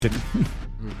Mm-hmm.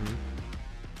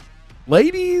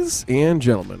 Ladies and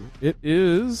gentlemen,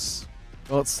 it's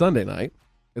Sunday night.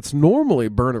 It's normally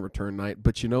burn and return night,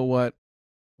 but you know what?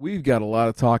 We've got a lot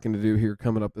of talking to do here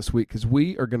coming up this week because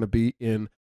we are going to be in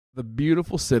the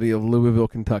beautiful city of Louisville,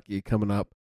 Kentucky coming up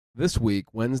this week,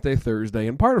 Wednesday, Thursday,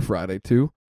 and part of Friday,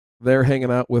 too. They're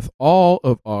hanging out with all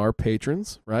of our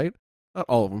patrons, right? Not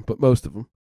all of them, but most of them.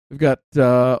 We've got,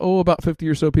 about 50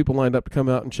 or so people lined up to come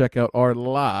out and check out our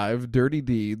live Dirty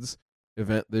Deeds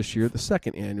event this year, the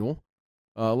second annual.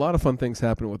 A lot of fun things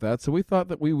happening with that. So we thought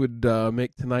that we would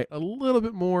make tonight a little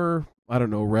bit more, I don't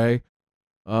know, Ray.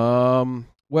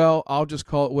 Well, I'll just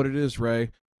call it what it is,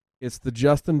 Ray. It's the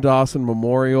Justin Dawson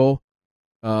Memorial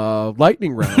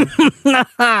lightning round for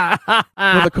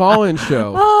the call-in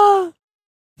show.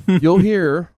 You'll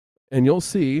hear and you'll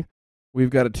see. We've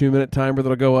got a 2-minute timer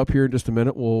that'll go up here in just a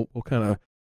minute. We'll kind of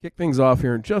kick things off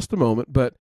here in just a moment.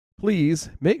 But please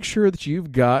make sure that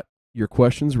you've got your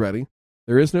questions ready.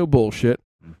 There is no bullshit.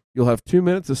 You'll have 2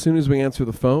 minutes as soon as we answer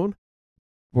the phone.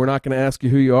 We're not going to ask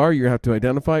you who you are. You have to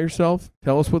identify yourself.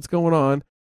 Tell us what's going on.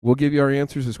 We'll give you our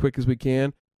answers as quick as we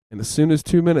can. And as soon as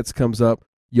 2 minutes comes up,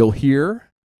 you'll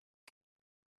hear.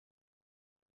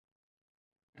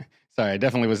 Sorry, I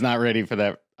definitely was not ready for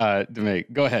that,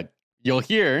 DeMay. Go ahead. You'll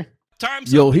hear.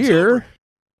 Time's You'll up, it's hear. over.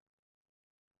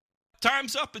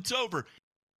 Time's up, it's over.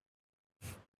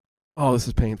 Oh, this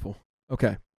is painful.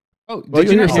 Okay. Oh, Well,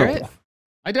 did you you'll not hear hear it? something.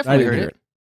 I definitely heard hear it.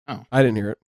 Oh. I didn't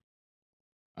hear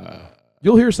it.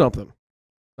 You'll hear something.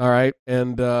 All right.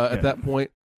 And at that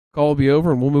point, call will be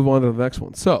over and we'll move on to the next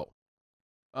one. So,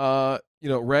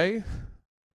 Ray,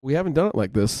 we haven't done it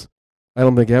like this, I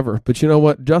don't think ever. But you know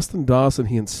what? Justin Dawson,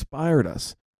 he inspired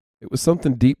us. It was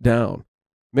something deep down.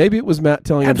 Maybe it was Matt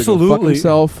telling him to go fuck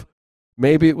himself.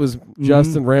 Maybe it was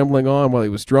Justin rambling on while he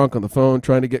was drunk on the phone,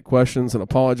 trying to get questions and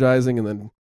apologizing and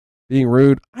then being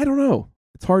rude. I don't know.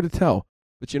 It's hard to tell.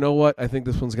 But you know what? I think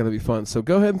this one's going to be fun. So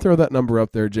go ahead and throw that number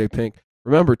up there, J Pink.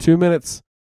 Remember, 2 minutes,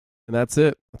 and that's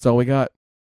it. That's all we got.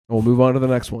 And we'll move on to the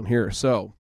next one here.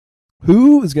 So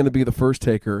who is going to be the first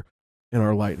taker in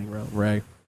our lightning round, Ray?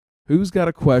 Who's got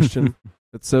a question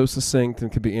that's so succinct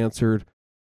and can be answered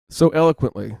so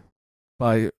eloquently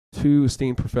by two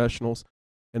esteemed professionals?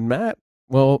 And Matt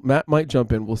might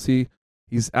jump in. We'll see.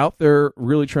 He's out there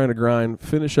really trying to grind,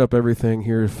 finish up everything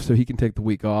here so he can take the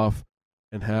week off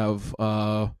and have,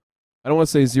 I don't want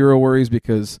to say zero worries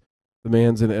because the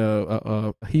man's in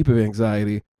a heap of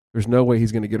anxiety. There's no way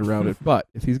he's going to get around it. But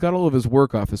if he's got all of his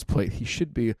work off his plate, he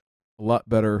should be a lot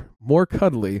better, more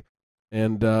cuddly,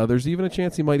 and there's even a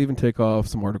chance he might even take off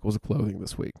some articles of clothing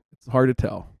this week. It's hard to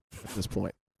tell at this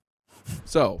point.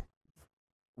 So,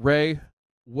 Ray,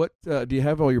 what do you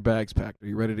have all your bags packed? Are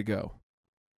you ready to go?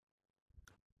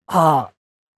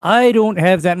 I don't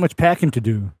have that much packing to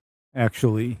do,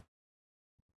 actually.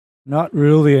 Not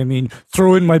really. I mean,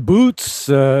 throw in my boots,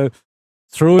 throw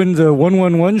in the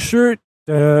 111 shirt,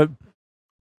 throw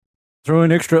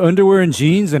in extra underwear and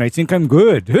jeans, and I think I'm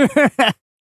good.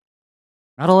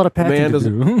 Not a lot of packing to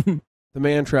do. The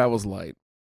man travels light.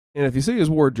 And if you see his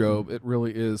wardrobe, it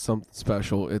really is something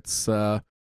special. It's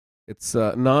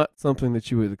not something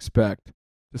that you would expect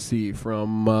to see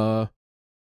from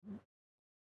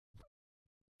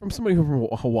somebody from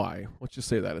Hawaii. Let's just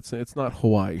say that. It's not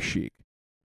Hawaii chic.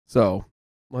 So,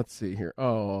 let's see here.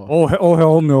 Oh,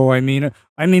 hell no. I mean,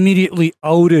 I'm immediately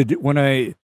outed when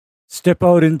I step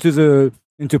out into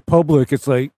public. It's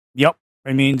like, yep.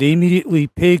 I mean, they immediately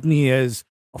peg me as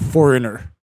a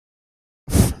foreigner.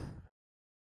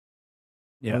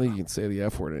 Yeah. I don't think you can say the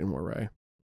F word anymore, Ray.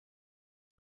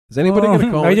 Is anybody going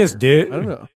to call in? I just did. I don't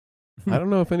know. I don't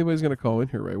know if anybody's going to call in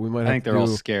here, Ray. We might. I think they're all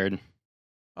scared.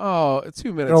 Oh,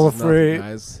 2 minutes. They're all is nothing, afraid,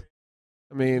 guys.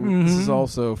 I mean, this is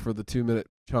also for the 2-minute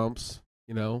chumps,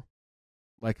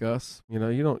 like us. You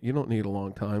don't need a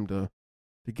long time to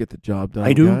get the job done.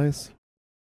 I do, guys.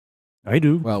 I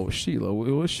do. Well, with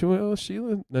Sheila,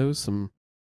 Sheila knows some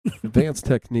advanced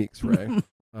techniques, Ray.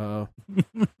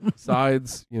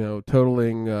 Besides,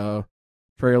 totaling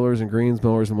trailers and greens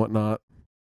mowers and whatnot.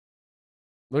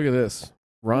 Look at this.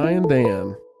 Ryan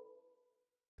Dan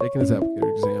taking his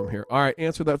applicator exam here. All right,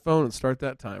 answer that phone and start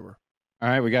that timer. All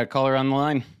right, we got a caller on the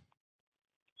line.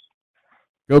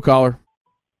 Go, caller.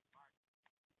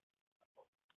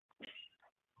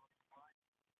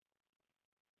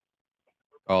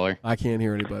 Caller. I can't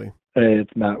hear anybody. Hey,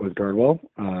 it's Matt with Guardwell.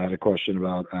 I had a question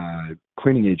about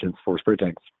cleaning agents for spray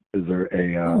tanks. Is there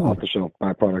a off-the-shelf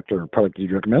byproduct or product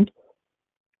you'd recommend?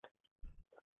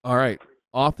 All right.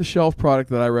 Off-the-shelf product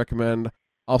that I recommend.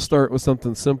 I'll start with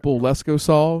something simple. Lesco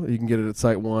Sol. You can get it at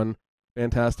Site One.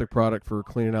 Fantastic product for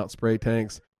cleaning out spray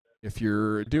tanks. If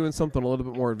you're doing something a little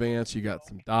bit more advanced, you got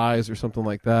some dyes or something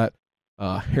like that.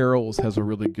 Harrell's has a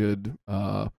really good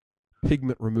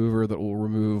pigment remover that will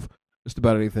remove just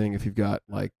about anything. If you've got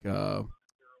like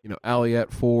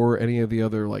Alliette 4, any of the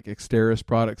other like Exteris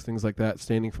products, things like that,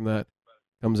 staining from that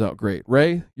comes out great.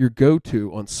 Ray, your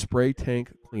go-to on spray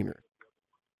tank cleaner.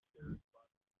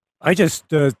 I just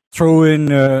throw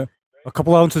in a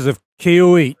couple ounces of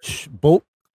KOH, bulk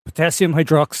potassium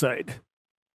hydroxide,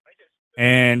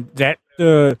 and that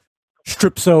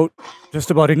strips out just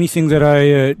about anything that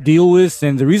I deal with.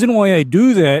 And the reason why I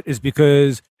do that is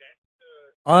because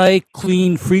I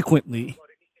clean frequently,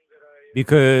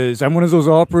 because I'm one of those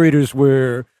operators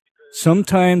where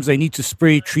sometimes I need to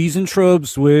spray trees and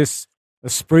shrubs with a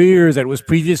sprayer that was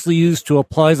previously used to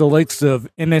apply the likes of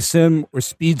MSM or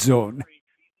Speed Zone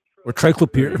or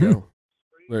Triclopyr.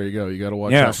 There you go. You got to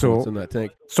watch out for what's in that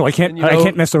tank. So I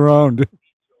can't mess around.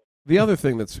 The other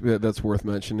thing that's worth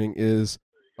mentioning is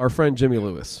our friend Jimmy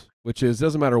Lewis, which is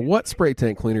doesn't matter what spray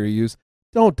tank cleaner you use,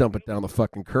 don't dump it down the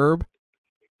fucking curb.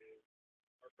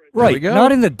 Right,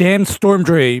 not in the damn storm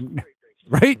drain.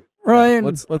 Right, Ryan?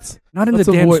 Let's not in the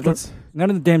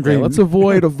damn drain. Let's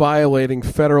avoid violating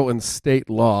federal and state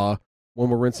law when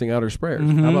we're rinsing out our sprayers.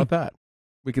 Mm-hmm. How about that?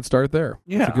 We could start there.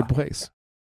 Yeah. It's a good place.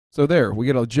 So there, we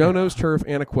get a Jono's Turf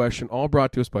and a question, all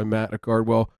brought to us by Matt at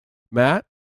Gardwell. Matt,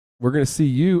 we're going to see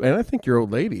you, and I think your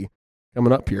old lady,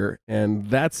 coming up here, and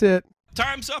that's it.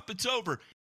 Time's up. It's over.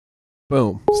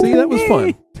 Boom. See, that was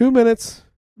fun. 2 minutes.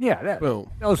 Yeah, boom.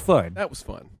 That was fun. That was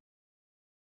fun.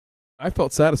 I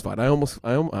felt satisfied. I almost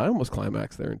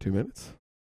climaxed there in 2 minutes.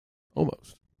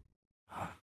 Almost.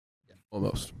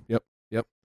 Almost. Yep.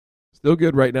 Still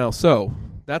good right now. So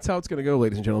that's how it's going to go,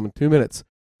 ladies and gentlemen. 2 minutes.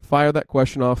 Fire that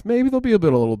question off. Maybe there'll be a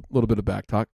little bit of back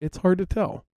talk. It's hard to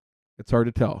tell.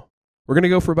 We're going to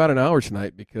go for about an hour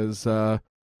tonight because, we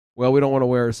don't want to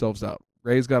wear ourselves out.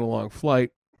 Ray's got a long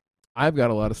flight. I've got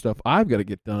a lot of stuff I've got to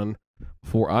get done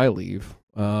before I leave.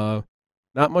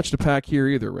 Not much to pack here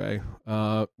either, Ray.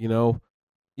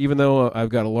 Even though I've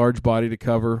got a large body to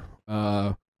cover,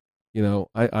 I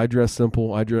dress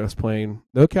simple. I dress plain.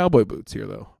 No cowboy boots here,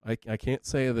 though. I can't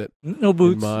say that. No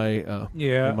boots.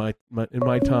 In my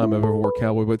time, I've ever wore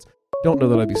cowboy boots. Don't know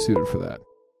that I'd be suited for that.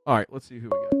 All right, let's see who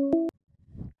we got.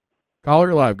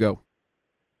 Caller live, go.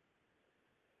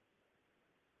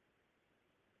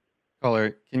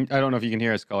 Caller, I don't know if you can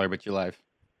hear us, caller, but you're live.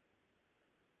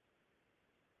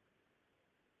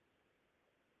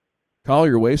 Caller,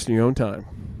 you're wasting your own time.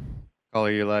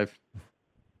 Caller, you're live.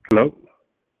 Hello?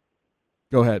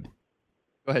 Go ahead.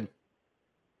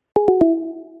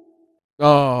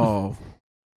 Oh.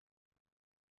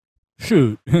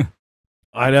 Shoot.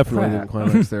 I definitely didn't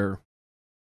climax there.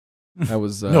 That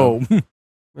was... no.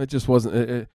 It just wasn't...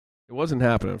 It wasn't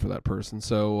happening for that person.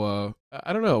 So,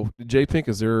 I don't know. J Pink,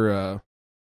 is there...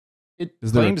 It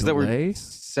is there claims a that we're delay?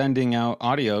 sending out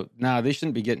audio. Nah, they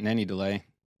shouldn't be getting any delay.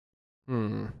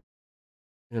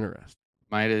 Interesting.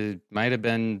 Might have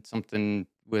been something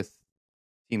with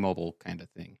T-Mobile kind of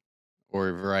thing,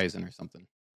 or Verizon or something.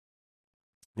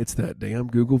 It's that damn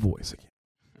Google Voice again.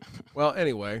 Well,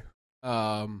 anyway,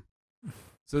 so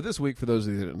this week, for those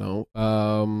of you that don't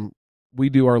know, we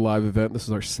do our live event. This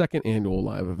is our second annual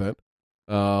live event.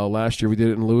 Last year we did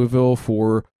it in Louisville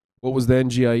for what was then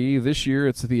GIE. This year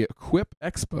it's the Equip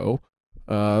Expo.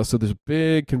 So there's a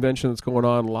big convention that's going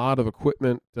on, a lot of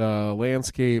equipment,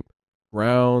 landscape,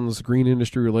 grounds, green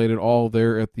industry related, all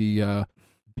there at the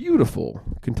beautiful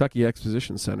Kentucky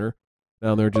Exposition Center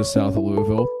down there just south of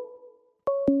Louisville.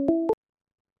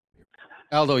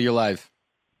 Aldo, you're live.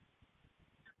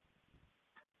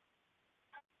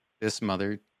 This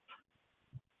mother.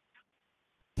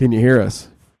 Can you hear us?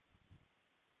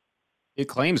 It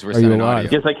claims we're Are you sending alive?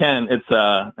 audio. Yes, I can.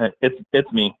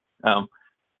 It's me.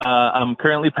 I'm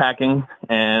currently packing,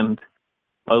 and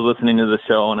I was listening to the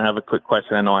show, and I have a quick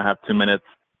question. I know I have 2 minutes.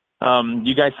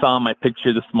 You guys saw my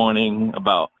picture this morning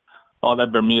about all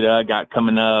that Bermuda I got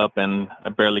coming up, and I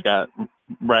barely got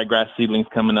ryegrass seedlings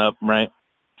coming up, right?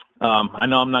 I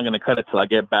know I'm not going to cut it till I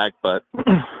get back, but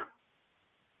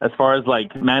as far as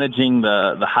like managing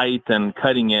the height and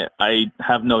cutting it, I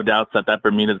have no doubts that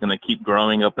Bermuda is going to keep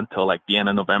growing up until like the end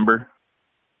of November,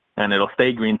 and it'll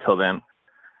stay green till then.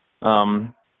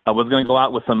 I was going to go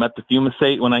out with some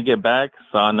methylfumicate when I get back,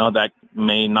 so I know that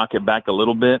may knock it back a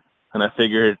little bit. And I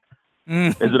figured,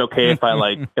 is it okay if I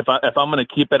if I'm going to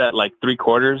keep it at like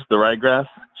 3/4 the ryegrass?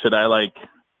 Should I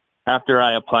after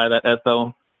I apply that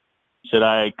etho, should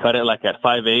I cut it like at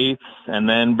 5/8 and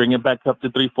then bring it back up to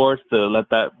 3/4 to let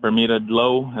that Bermuda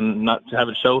low and not have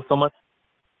it show so much?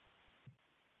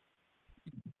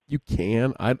 You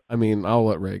can. I mean, I'll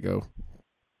let Ray go.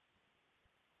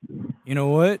 You know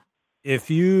what? If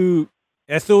you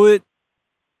etho it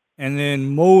and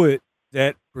then mow it,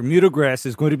 that Bermuda grass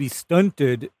is going to be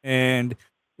stunted, and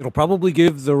it'll probably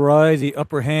give the rye the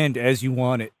upper hand as you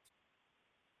want it.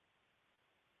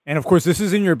 And of course, this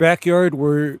is in your backyard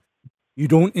where you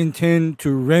don't intend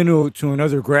to reno to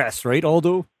another grass, right,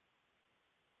 Aldo?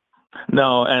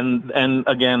 No, and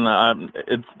again,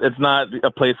 it's not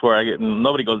a place where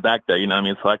nobody goes back there. You know what I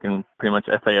mean? So I can pretty much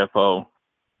FAFO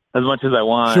as much as I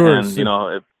want, Sure,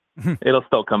 and it'll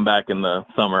still come back in the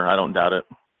summer. I don't doubt it.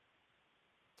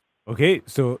 Okay,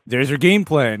 so there's your game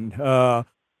plan. Have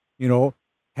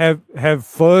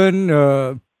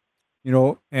fun.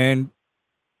 And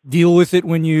deal with it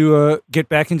when you get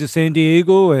back into San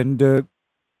Diego, and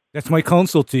that's my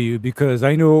counsel to you, because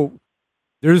I know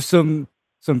there's some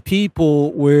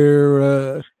people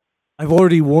where I've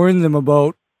already warned them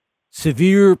about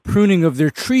severe pruning of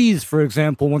their trees, for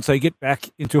example, once I get back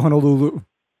into Honolulu.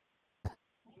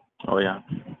 Oh, yeah.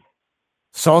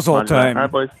 Sawzall time. All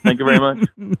right, boys. Thank you very much.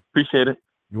 Appreciate it.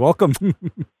 You're welcome.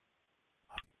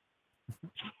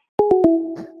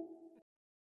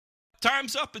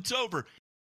 Time's up. It's over.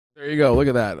 There you go. Look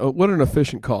at that. Oh, what an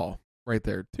efficient call right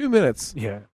there. 2 minutes.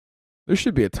 Yeah. There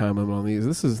should be a time limit on these.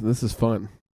 This is fun.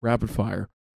 Rapid fire.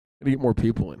 Gotta get more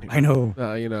people in here. I know.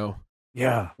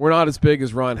 Yeah. We're not as big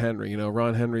as Ron Henry.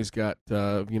 Ron Henry's got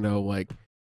like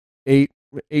eight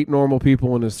normal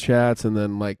people in his chats, and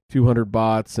then like 200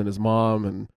 bots, and his mom,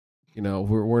 and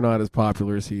we're not as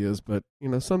popular as he is, but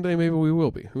someday maybe we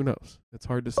will be. Who knows? It's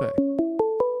hard to say.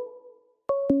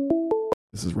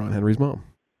 This is Ron Henry's mom.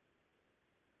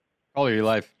 Caller, you're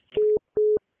live.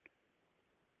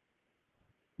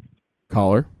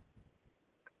 Caller.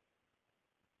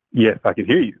 Yes, I can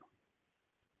hear you.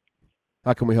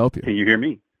 How can we help you? Can you hear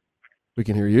me? We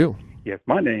can hear you. Yes,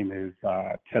 my name is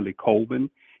Telly Colvin,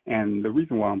 and the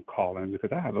reason why I'm calling is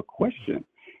because I have a question.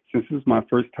 Since this is my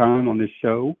first time on this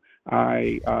show,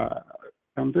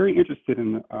 I'm very interested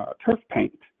in turf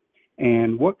paint.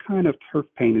 And what kind of turf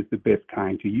paint is the best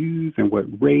kind to use, and what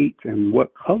rate, and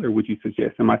what color would you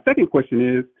suggest? And my second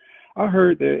question is, I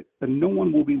heard that no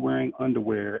one will be wearing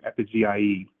underwear at the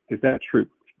GIE. Is that true?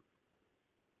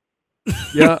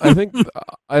 Yeah, I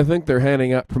think they're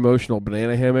handing out promotional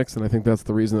banana hammocks, and I think that's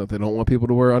the reason that they don't want people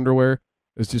to wear underwear.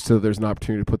 It's just so there's an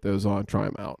opportunity to put those on, try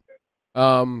them out.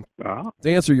 To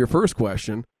answer your first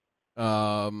question,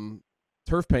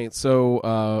 turf paint. So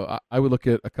I would look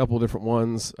at a couple of different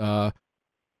ones.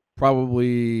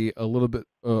 Probably a little bit.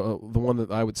 The one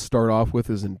that I would start off with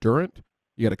is Endurant.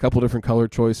 You got a couple different color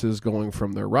choices, going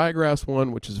from their ryegrass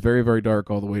one, which is very, very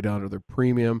dark, all the way down to their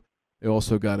premium. They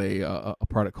also got a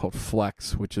product called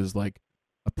Flex, which is like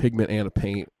a pigment and a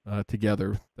paint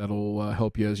together that'll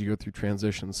help you as you go through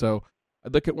transition. So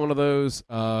I'd look at one of those.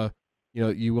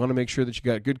 You want to make sure that you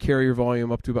got good carrier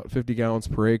volume up to about 50 gallons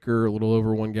per acre, a little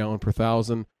over 1 gallon per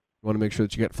 1,000. You want to make sure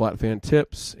that you got flat fan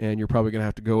tips, and you're probably going to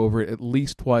have to go over it at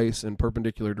least twice in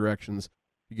perpendicular directions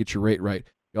to get your rate right.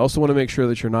 You also want to make sure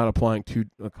that you're not applying to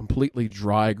a completely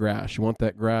dry grass. You want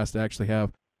that grass to actually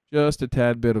have just a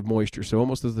tad bit of moisture. So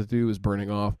almost as the dew is burning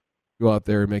off, go out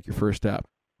there and make your first step.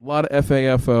 A lot of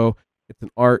FAFO. It's an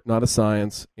art, not a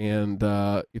science. And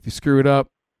if you screw it up,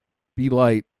 be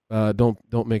light.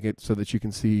 Don't make it so that you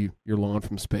can see your lawn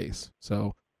from space.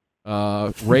 So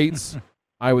rates,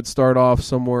 I would start off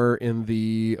somewhere in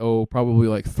the probably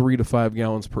like 3 to 5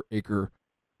 gallons per acre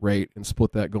rate, and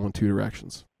split that going 2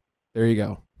 directions. There you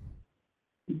go.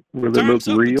 Will it look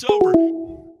real? It's over.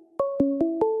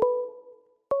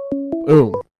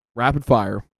 Boom. Rapid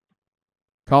fire.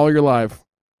 Caller, you're live.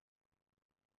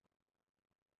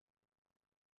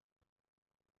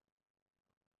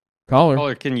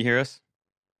 Caller, can you hear us?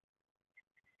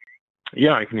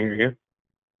 Yeah, I can hear you.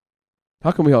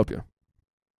 How can we help you?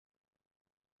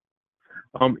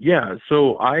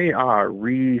 So I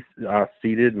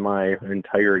reseeded my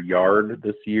entire yard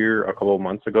this year a couple of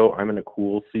months ago. I'm in a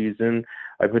cool season.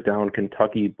 I put down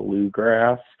Kentucky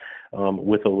bluegrass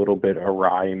with a little bit of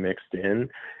rye mixed in,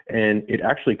 and it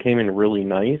actually came in really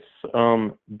nice.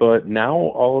 But now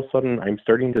all of a sudden I'm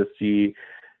starting to see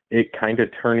it kind of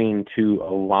turning to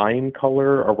a lime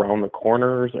color around the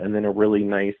corners, and then a really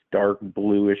nice dark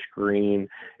bluish green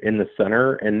in the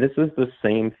center. And this is the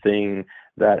same thing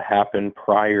that happened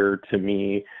prior to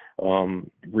me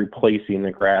replacing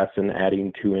the grass and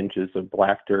adding 2 inches of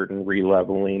black dirt and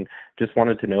re-leveling. Just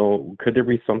wanted to know, could there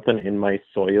be something in my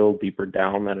soil deeper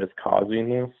down that is causing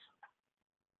this?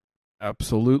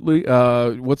 Absolutely.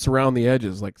 What's around the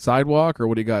edges? Like sidewalk, or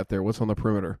what do you got there? What's on the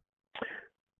perimeter?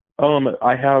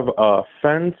 I have a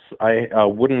fence, a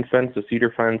wooden fence, a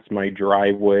cedar fence, my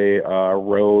driveway,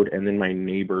 road, and then my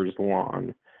neighbor's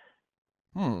lawn.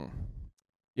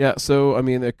 Yeah, so I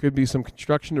mean, it could be some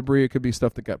construction debris. It could be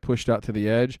stuff that got pushed out to the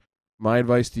edge. My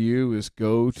advice to you is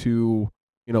go to,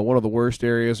 one of the worst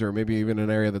areas, or maybe even an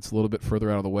area that's a little bit further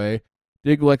out of the way.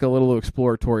 Dig like a little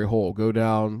exploratory hole. Go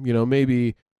down,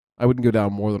 maybe I wouldn't go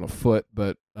down more than a foot,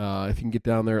 but if you can get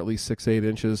down there at least 6-8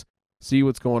 inches, see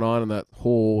what's going on in that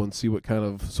hole and see what kind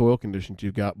of soil conditions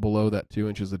you got below that 2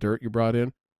 inches of dirt you brought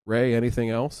in. Ray, anything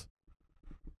else?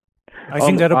 I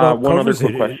think that about one other covers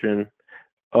quick it. question.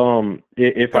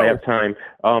 If I have time,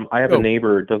 I have a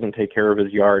neighbor who doesn't take care of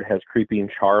his yard, has creeping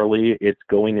Charlie. It's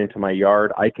going into my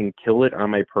yard. I can kill it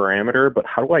on my parameter, but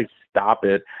how do I stop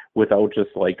it without just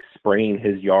like spraying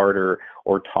his yard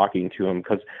or talking to him?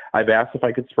 Because I've asked if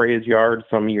I could spray his yard.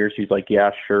 Some years he's like,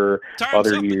 yeah, sure. Time's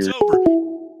Other up. years. It's over.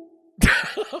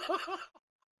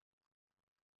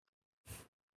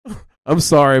 I'm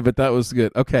sorry, but that was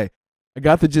good. Okay, I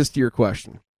got the gist of your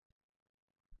question.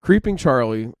 Creeping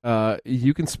Charlie,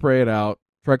 you can spray it out.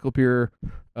 Triclopyr,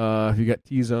 if you got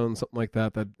T-zone, something like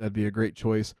that, that'd be a great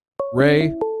choice.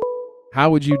 Ray,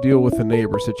 how would you deal with the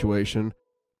neighbor situation?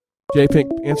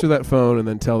 J-Pink, answer that phone and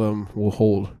then tell them we'll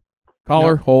hold.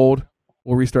 Caller, hold.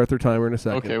 We'll restart their timer in a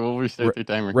second. Okay, we'll restart the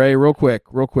timer. Ray, real quick.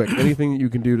 Anything that you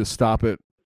can do to stop it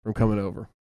from coming over?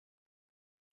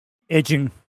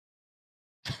 Edging.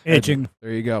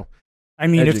 There you go. I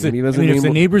mean, if the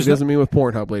neighbors... He doesn't mean with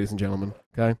Pornhub, ladies and gentlemen.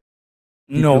 Okay?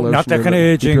 No, not that kind of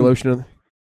edging. Keep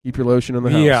your lotion in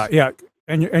the house. Yeah.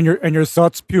 And your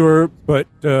thought's pure, but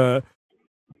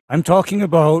I'm talking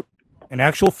about an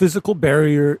actual physical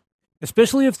barrier,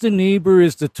 especially if the neighbor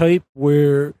is the type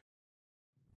where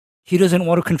he doesn't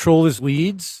want to control his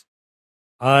weeds.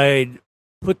 I'd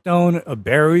put down a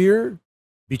barrier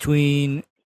between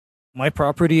my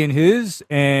property and his,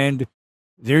 and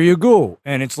there you go.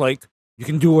 And it's like, he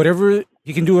can do whatever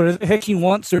the heck he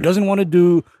wants or doesn't want to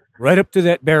do right up to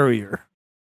that barrier.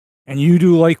 And you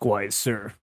do likewise,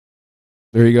 sir.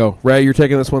 There you go. Ray, you're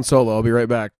taking this one solo. I'll be right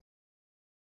back.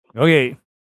 Okay.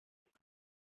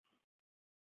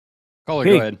 Caller,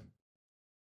 go ahead.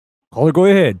 Caller, go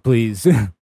ahead, please.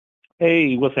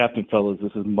 Hey, what's happening, fellas?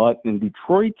 This is Mutt in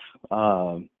Detroit.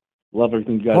 Love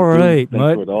everything you guys all do. Right, Thanks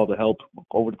Mutt. for all the help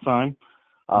over the time.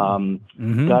 Got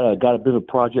a bit of a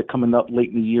project coming up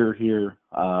late in the year here.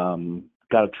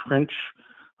 Got a trench,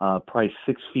 probably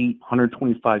 6 feet,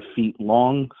 125 feet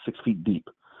long, 6 feet deep.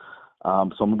 So I'm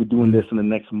gonna be doing this in the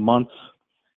next month.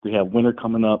 We have winter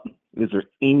coming up. Is there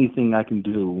anything I can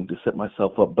do to set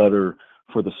myself up better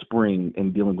for the spring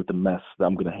and dealing with the mess that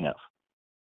I'm gonna have?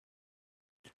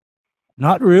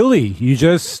 Not really. You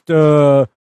just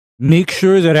make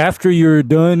sure that after you're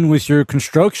done with your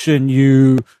construction,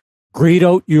 you grade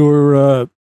out your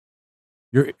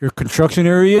construction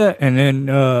area and then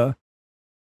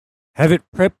have it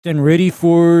prepped and ready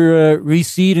for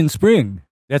reseed in spring.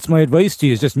 That's my advice to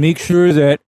you, is just make sure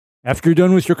that after you're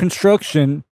done with your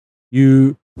construction,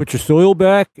 you put your soil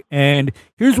back. And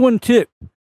here's one tip.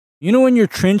 When you're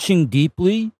trenching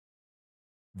deeply,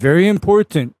 very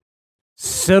important,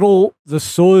 settle the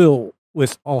soil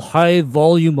with a high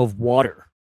volume of water.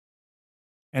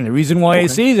 And the reason why I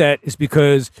say that is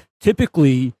because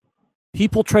typically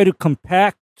people try to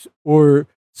compact or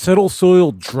settle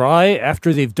soil dry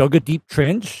after they've dug a deep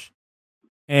trench.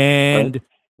 And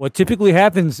what typically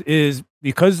happens is,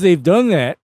 because they've done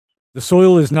that, the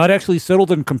soil is not actually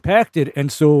settled and compacted.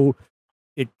 And so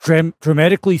it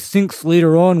dramatically sinks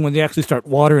later on when they actually start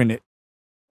watering it.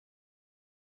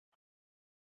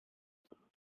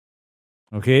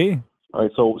 Okay. All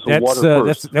right. So water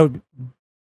first.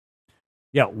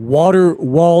 Water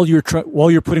while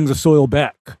you're putting the soil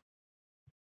back.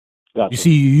 Gotcha. You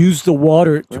see, you use the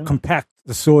water to compact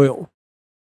the soil.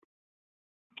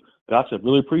 Gotcha.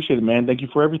 Really appreciate it, man. Thank you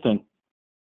for everything.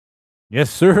 Yes,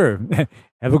 sir.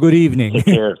 Have a good evening. Take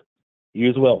care. You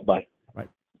as well. Bye. Bye.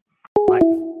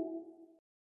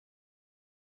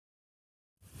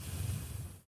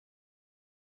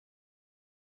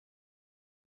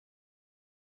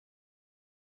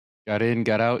 Got in,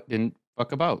 got out, didn't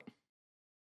fuck about.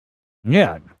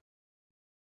 Yeah.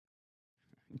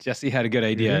 Jesse had a good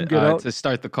idea to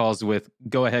start the calls with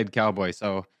 "Go ahead, cowboy."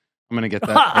 So I'm gonna get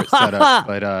that part set up.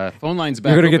 But phone line's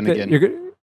back open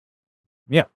again.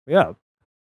 Yeah.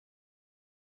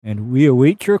 And we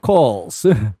await your calls.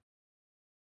 Ray,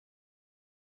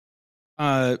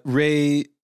 I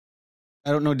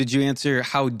don't know. Did you answer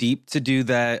how deep to do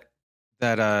that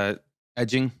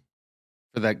edging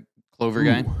for that clover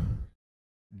guy?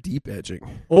 Deep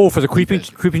edging. Oh, for the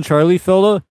creeping Charlie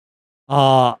fella?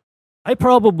 I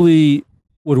probably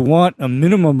would want a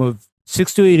minimum of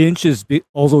 6 to 8 inches,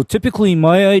 although typically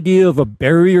my idea of a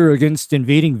barrier against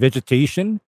invading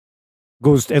vegetation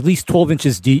goes at least 12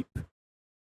 inches deep.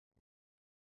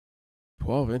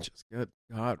 12 inches. Good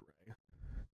God, Ray.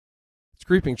 It's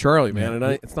Creeping Charlie, man, and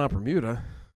it's not Bermuda.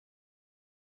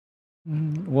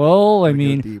 Well, I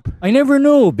mean, deep. I never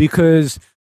know, because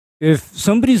if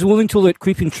somebody's willing to let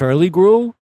Creeping Charlie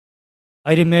grow,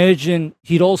 I'd imagine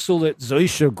he'd also let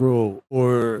Zoysia grow,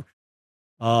 or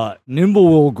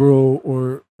Nimble grow,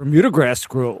 or Bermuda grass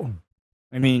grow.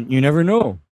 I mean, you never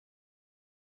know.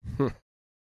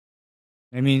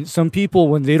 I mean, some people,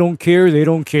 when they don't care, they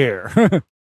don't care.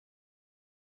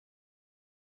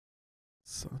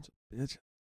 Such a bitch.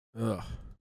 Ugh.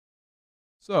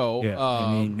 So, Yeah,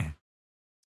 I mean,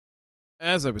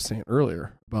 as I was saying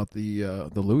earlier about the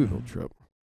Louisville trip.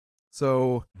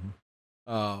 So,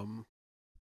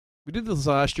 we did this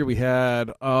last year. We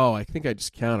had, I think I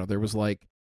just counted. There was like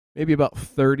maybe about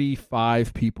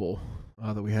 35 people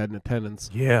that we had in attendance.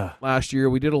 Yeah. Last year,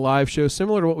 we did a live show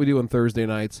similar to what we do on Thursday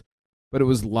nights, but it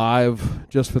was live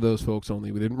just for those folks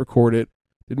only. We didn't record it,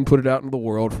 didn't put it out into the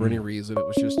world for any reason. It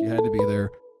was just you had to be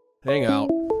there, hang out.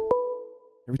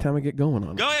 Every time I get going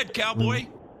on it. Go ahead, cowboy.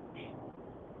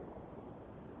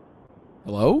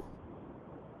 Hello?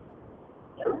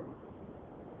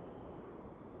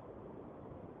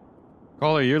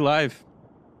 Caller, you're live.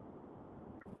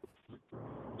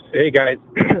 Hey guys,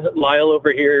 Lyle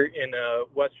over here in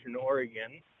Western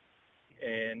Oregon,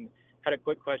 and had a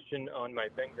quick question on my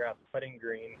bentgrass putting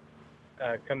green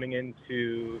coming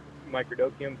into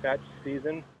microdocium patch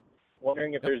season.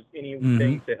 Wondering if there's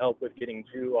anything to help with getting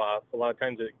dew off. A lot of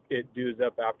times it dews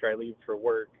up after I leave for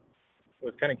work. I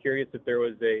was kind of curious if there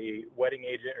was a wetting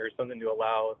agent or something to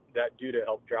allow that dew to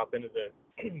help drop into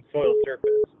the soil surface.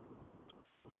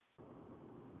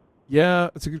 Yeah,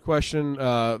 it's a good question.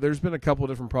 There's been a couple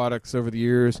of different products over the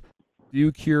years.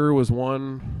 Dew Cure was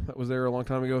one that was there a long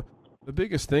time ago. The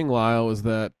biggest thing, Lyle, is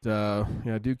that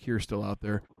Dew Cure's still out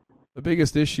there. The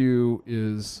biggest issue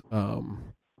is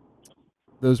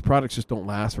those products just don't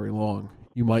last very long.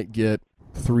 You might get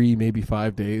 3, maybe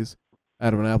 5 days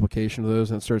out of an application of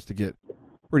those, and it starts to get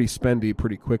pretty spendy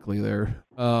pretty quickly there.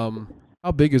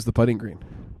 How big is the putting green?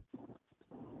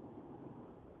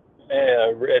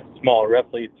 It's small,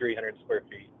 roughly 300 square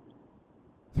feet.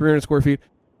 300 square feet.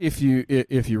 If you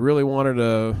really wanted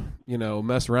to,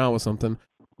 mess around with something,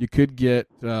 you could get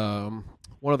one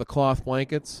of the cloth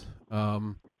blankets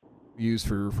used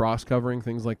for frost covering,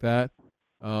 things like that.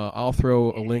 I'll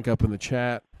throw a link up in the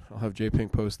chat. I'll have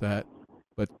J-Pink post that.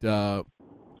 But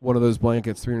one of those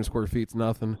blankets, 300 square feet, is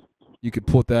nothing. You could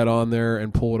put that on there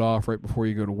and pull it off right before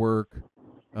you go to work.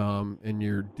 And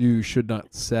your dew should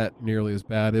not set nearly as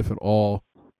bad, if at all,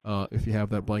 if you have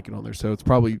that blanket on there. So it's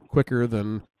probably quicker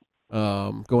than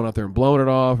going out there and blowing it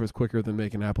off. It's quicker than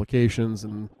making applications,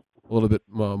 and a little bit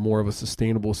more of a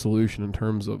sustainable solution in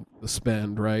terms of the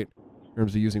spend, right? In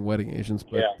terms of using wetting agents.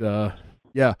 But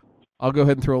yeah, I'll go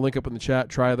ahead and throw a link up in the chat.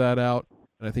 Try that out,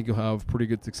 and I think you'll have pretty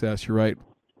good success. You're right.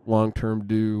 Long-term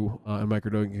dew and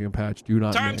microdocium patch do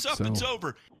not Time's mix, up. so It's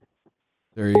over.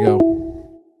 there you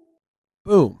go.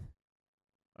 Boom.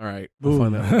 All right. We'll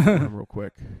find that one real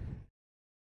quick.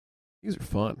 These are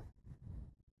fun.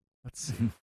 Let's see.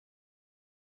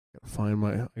 I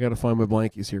gotta find my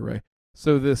blankies here, Ray.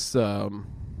 So this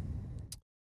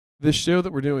this show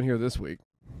that we're doing here this week,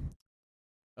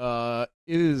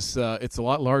 it's a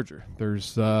lot larger.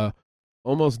 There's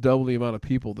almost double the amount of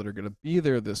people that are going to be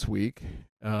there this week.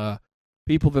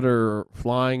 People that are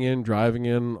flying in, driving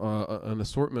in, an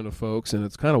assortment of folks, and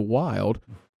it's kind of wild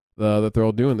that they're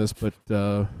all doing this. But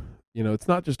it's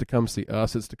not just to come see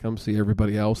us; it's to come see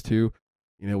everybody else too.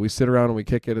 We sit around and we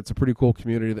kick it. It's a pretty cool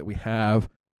community that we have,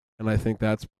 and I think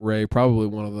that's, Ray, probably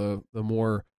one of the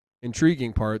more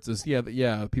intriguing parts is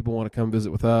people want to come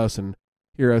visit with us and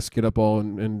hear us get up all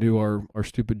and do our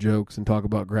stupid jokes and talk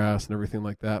about grass and everything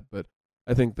like that. But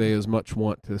I think they as much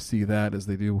want to see that as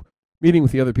they do meeting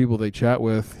with the other people they chat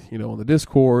with, on the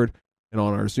Discord and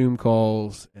on our Zoom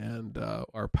calls and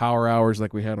our power hours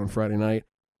like we had on Friday night.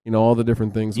 All the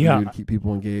different things we do to keep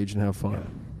people engaged and have fun.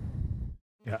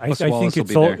 Yeah, I think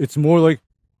it's more like,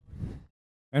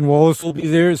 and Wallace will be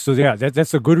there. So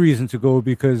that's a good reason to go,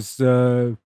 because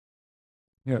I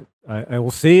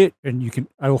will say it, and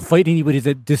I will fight anybody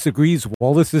that disagrees.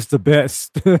 Wallace is the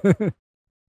best.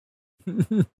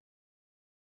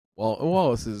 Well,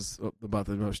 Wallace is about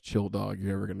the most chill dog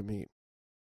you're ever going to meet.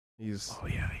 He's a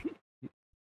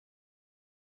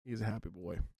happy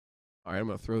boy. All right, I'm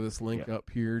going to throw this link up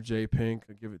here, J Pink.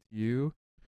 I'll give it to you.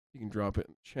 You can drop it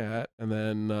in the chat. And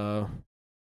then, the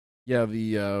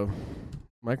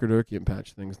microdocium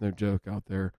patch thing is no joke out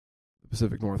there, the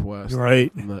Pacific Northwest.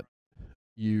 Right. And that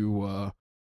you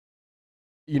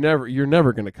you're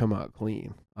never going to come out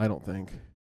clean. I don't think.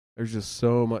 There's just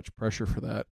so much pressure for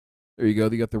that. There you go.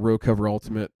 You got the row cover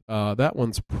ultimate. That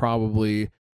one's probably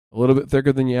a little bit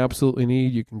thicker than you absolutely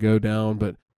need. You can go down,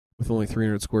 but with only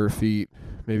 300 square feet,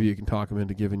 maybe you can talk them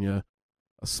into giving you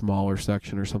a smaller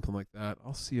section or something like that.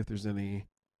 I'll see if there's any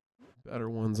better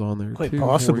ones on there Quite too.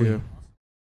 possibly. For you.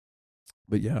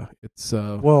 But yeah, it's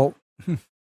well,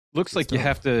 looks like you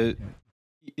have to.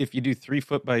 If you do 3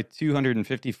 foot by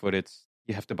 250 foot,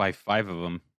 you have to buy 5 of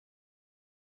them.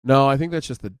 No, I think that's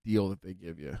just the deal that they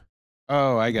give you.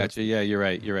 Oh, I got you. Yeah, you're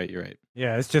right.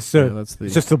 Yeah, it's just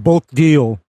it's just a bulk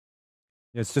deal.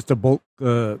 Yeah, it's just a bulk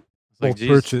like,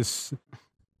 purchase.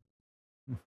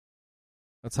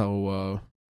 That's how.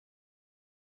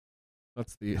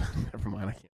 That's the. Never mind.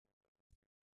 I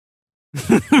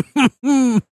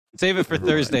can't. Save it for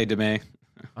Thursday, DeMay.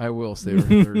 I will save it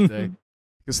for Thursday.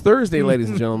 Because Thursday, ladies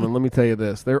and gentlemen, let me tell you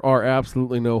this: there are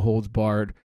absolutely no holds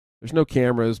barred. There's no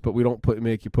cameras, but we don't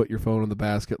make you put your phone in the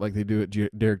basket like they do at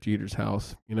Derek Jeter's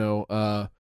house. But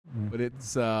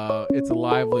it's a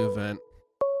lively event.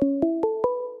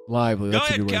 Lively. Go That's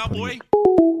a ahead, good way of cowboy.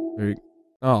 putting it.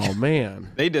 Oh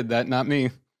man. They did that, not me.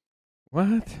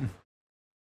 What?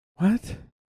 I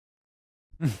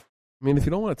mean, if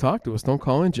you don't want to talk to us, don't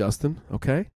call in Justin.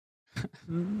 Okay.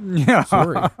 Yeah.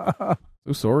 Sorry.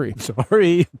 So sorry.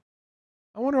 Sorry.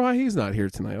 I wonder why he's not here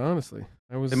tonight. Honestly,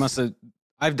 They must have.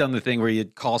 I've done the thing where you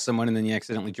call someone and then you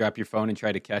accidentally drop your phone and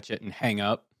try to catch it and hang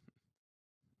up.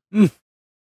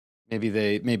 Maybe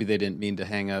they didn't mean to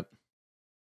hang up.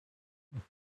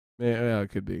 Yeah, it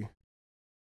could be.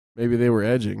 Maybe they were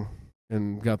edging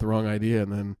and got the wrong idea,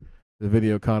 and then the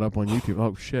video caught up on YouTube.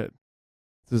 Oh shit!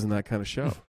 This isn't that kind of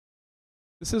show.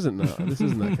 This isn't that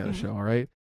kind of show. All right,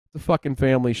 it's a fucking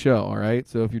family show. All right,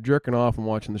 so if you're jerking off and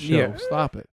watching the show,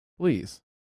 stop it, please.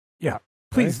 Yeah,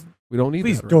 please. Right? We don't need.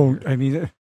 Please that don't. Right I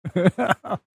mean.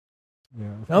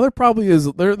 Yeah. Now there probably is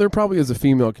a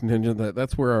female contingent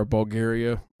that's where our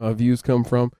Bulgaria views come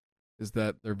from, is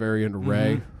that they're very into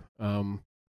Ray.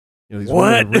 These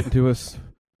women have written to us.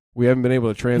 We haven't been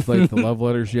able to translate the love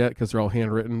letters yet because they're all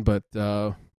handwritten. But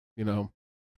just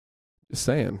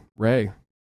saying, Ray,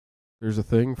 there's a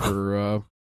thing for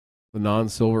the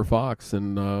non-silver fox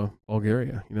in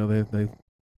Bulgaria.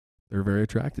 They're very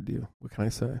attracted to you. What can I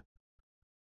say?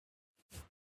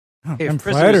 Hey, I'm if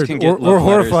prisoners flattered can get or love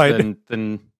horrified. letters,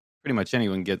 then pretty much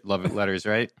anyone can get love letters,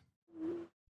 right?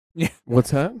 Yeah. What's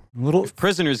that? If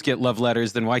prisoners get love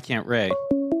letters, then why can't Ray?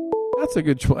 That's a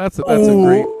good choice. That's a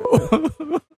great.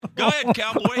 Go ahead,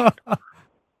 cowboy.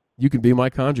 You can be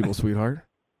my conjugal, sweetheart.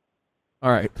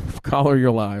 All right, caller, you're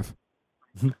live.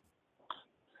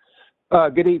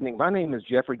 Good evening. My name is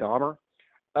Jeffrey Dahmer.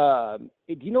 Do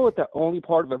you know what the only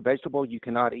part of a vegetable you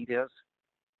cannot eat is?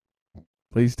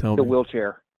 Please tell The me.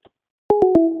 wheelchair.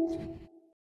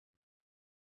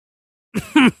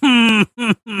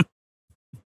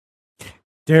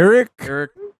 Derek?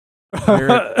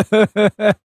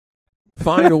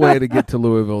 Find a way to get to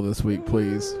Louisville this week,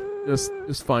 please.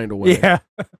 Just find a way. Yeah.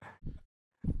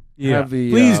 Yeah.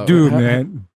 Please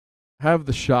man. Have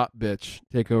the shop bitch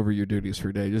take over your duties for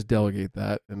a day. Just delegate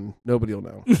that, and nobody will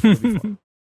know. It'll be fun.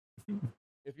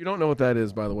 If you don't know what that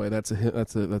is, by the way, that's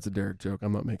a Derek joke.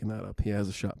 I'm not making that up. He has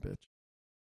a shop bitch.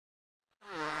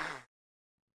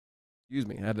 Excuse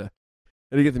me. Had to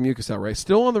get the mucus out right.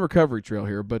 Still on the recovery trail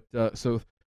here, but so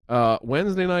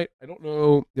Wednesday night, I don't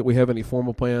know that we have any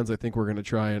formal plans. I think we're going to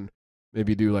try and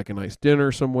maybe do like a nice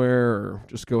dinner somewhere, or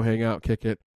just go hang out, kick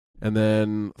it. And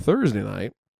then Thursday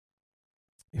night,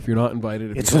 if you're not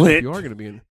invited, if you are going to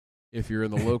be if you're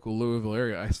in the local Louisville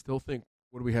area, I still think,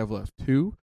 what do we have left?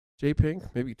 2, J Pink,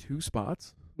 maybe 2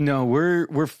 spots. No,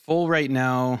 we're full right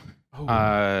now.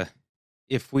 Oh.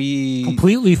 If we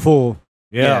completely full,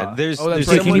 there's right.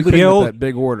 someone that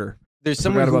big order. There's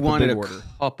someone who wanted a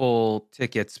couple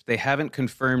tickets. They haven't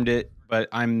confirmed it, but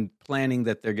I'm planning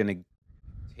that they're going to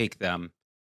take them,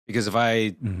 because if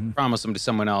I promise them to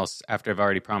someone else after I've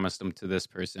already promised them to this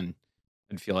person,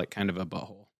 I'd feel like kind of a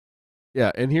butthole.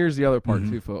 Yeah, and here's the other part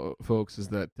too, folks, is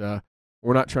that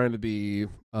we're not trying to be,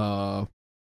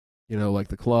 like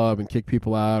the club and kick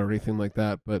people out or anything like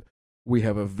that, but we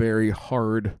have a very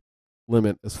hard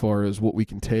limit as far as what we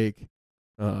can take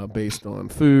based on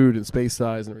food and space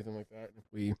size and everything like that. If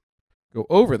we go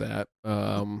over that,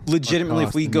 legitimately,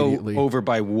 if we go over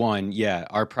by 1,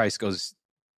 our price goes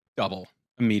double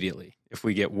immediately if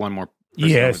we get one more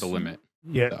person over the limit.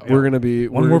 Yeah, so, we're going to be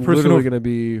literally going to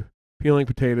be peeling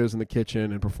potatoes in the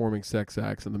kitchen and performing sex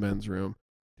acts in the men's room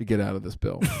to get out of this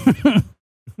bill.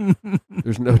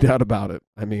 There's no doubt about it.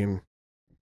 I mean,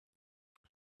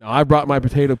 now I brought my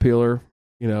potato peeler,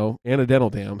 and a dental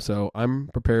dam. So I'm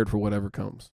prepared for whatever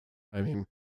comes. I mean,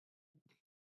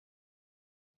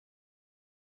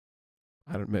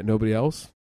 nobody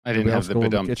else. I didn't have the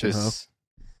bedum kitchen, huh? just.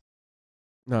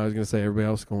 No, I was going to say everybody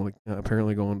else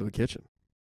apparently going to the kitchen.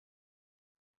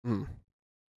 All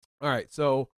right,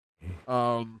 so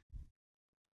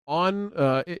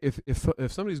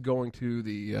if somebody's going to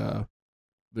the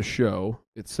show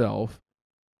itself,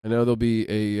 I know there'll be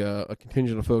a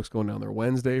contingent of folks going down there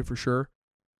Wednesday for sure.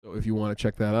 So if you want to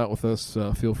check that out with us,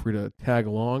 feel free to tag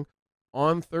along.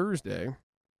 On Thursday,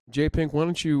 J Pink, why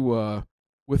don't you,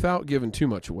 without giving too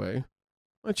much away,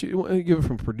 why don't you give it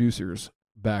from producer's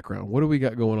background? What do we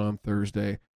got going on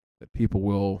Thursday that people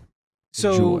will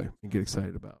enjoy and get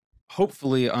excited about?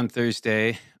 Hopefully on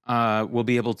Thursday, we'll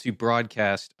be able to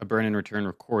broadcast a burn and return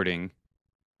recording.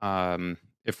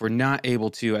 If we're not able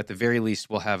to, at the very least,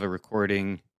 we'll have a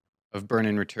recording of burn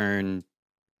and return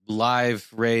live,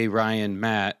 Ray, Ryan,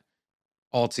 Matt,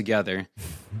 all together.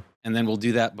 And then we'll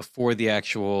do that before the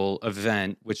actual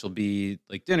event, which will be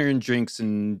like dinner and drinks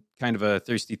and kind of a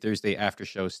Thirsty Thursday after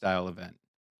show style event.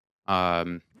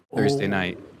 Thursday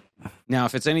night. Now,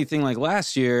 if it's anything like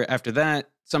last year, after that,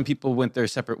 some people went their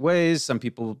separate ways. Some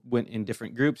people went in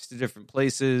different groups to different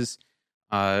places.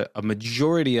 A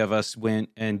majority of us went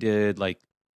and did like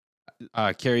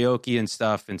karaoke and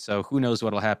stuff. And so who knows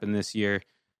what'll happen this year.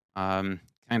 Kind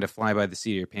of fly by the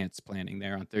seat of your pants planning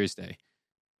there on Thursday.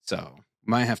 So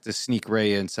might have to sneak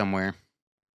Ray in somewhere.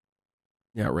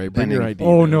 Yeah, Ray, bring your ID.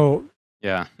 Oh, no.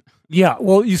 Yeah. Yeah,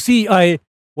 well, you see,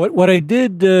 what I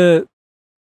did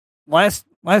last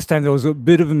time, there was a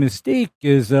bit of a mistake,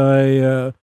 is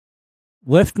I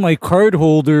left my card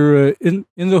holder in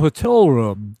the hotel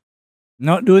room.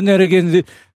 Not doing that again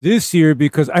this year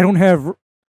because I don't have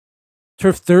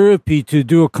turf therapy to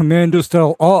do a commando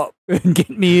style up and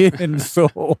get me in.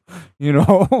 So,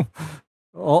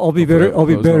 I'll be better. I'll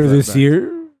be better this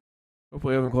year.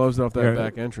 Hopefully, I haven't closed off that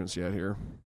back entrance yet here.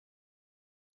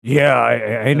 Yeah,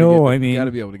 I know. I mean, got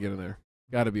to be able to get in there.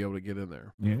 Got to be able to get in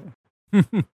there. Yeah,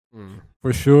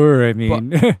 for sure. I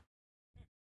mean,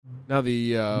 now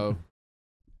the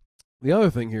other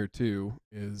thing here too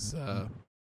is, I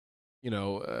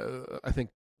think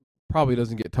probably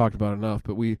doesn't get talked about enough,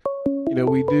 but we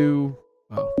do.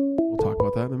 Well, we'll talk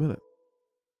about that in a minute.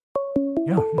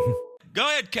 Yeah. Go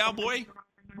ahead, cowboy.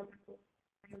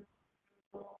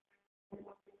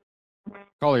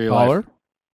 Caller.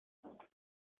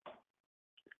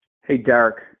 Hey,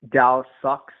 Derek. Dallas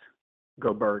sucks.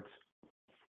 Go Birds.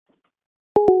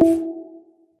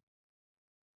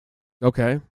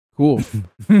 Okay. Cool.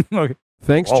 Okay.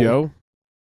 Thanks, Whoa. Joe.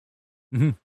 Mm-hmm.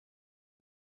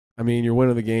 I mean, you're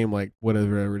winning the game like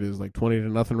whatever it is, like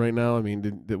 20-0 right now. I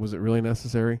mean, was it really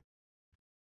necessary?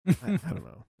 I don't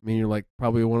know. I mean, you're like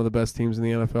probably one of the best teams in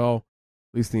the NFL, at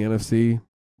least in the NFC.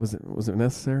 Was it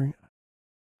necessary?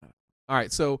 All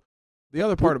right. So the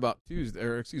other part about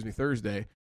Thursday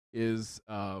is,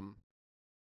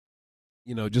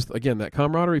 just again, that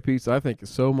camaraderie piece I think is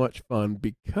so much fun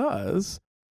because,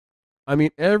 I mean,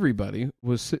 everybody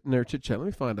was sitting there chit chatting.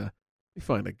 Let me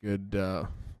find a good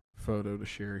photo to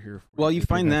share here. Well, you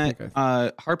find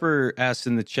that Harper asked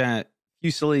in the chat,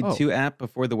 Fusillade 2 app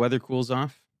before the weather cools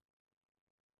off.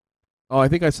 Oh, I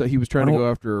think I said he was trying to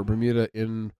go after Bermuda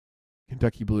in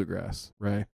Kentucky Bluegrass,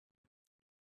 right?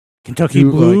 Kentucky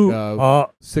Blue?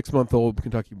 6-month-old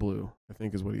Kentucky Blue, I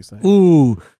think is what he's saying.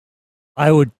 Ooh,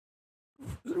 I would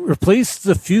replace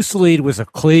the Fusillade with a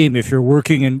claim if you're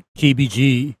working in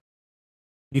KBG,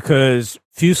 because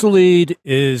Fusillade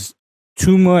is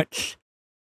too much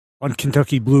on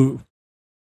Kentucky Blue.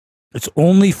 It's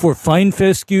only for fine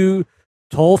fescue,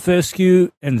 tall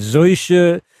fescue, and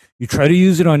zoysia. You try to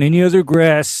use it on any other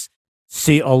grass,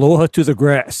 say aloha to the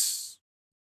grass.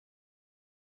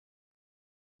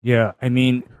 Yeah, I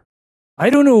mean, I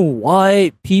don't know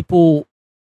why people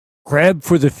grab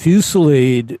for the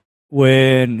Fusillade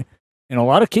when, in a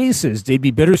lot of cases, they'd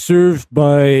be better served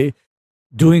by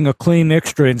doing a claim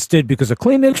extra instead, because a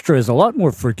claim extra is a lot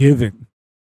more forgiving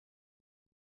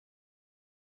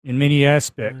in many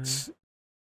aspects.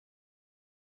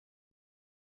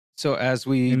 So as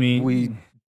we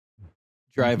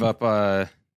drive up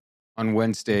on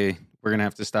Wednesday, we're going to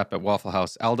have to stop at Waffle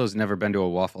House. Aldo's never been to a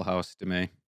Waffle House, DeMay.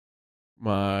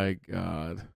 My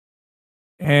God.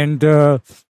 And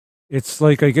it's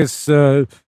like, I guess, J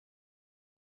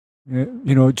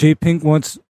Pink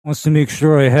wants to make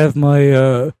sure I have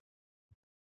my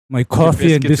my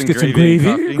coffee and biscuits and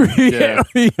gravy. Yeah.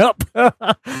 Yep.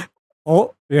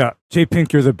 Oh, yeah. J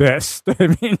Pink, you're the best.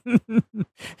 I mean...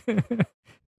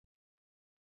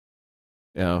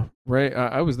 Yeah, Ray.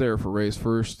 I was there for Ray's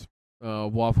first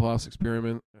Waffle House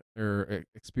experience,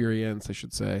 I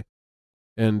should say.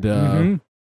 And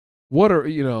what are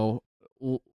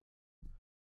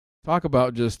talk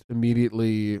about just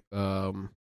immediately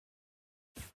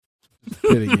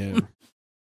fitting in.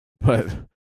 But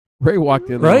Ray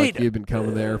walked in there like he had been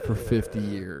coming there for 50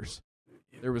 years.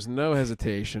 There was no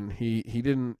hesitation. He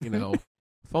didn't,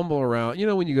 fumble around.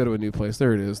 When you go to a new place,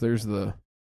 there it is. There's the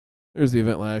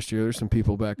event last year. There's some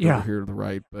people back over here to the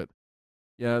right. But,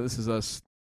 yeah, this is us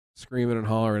screaming and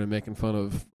hollering and making fun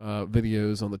of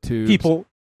videos on the tubes. People.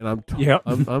 And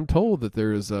I'm told that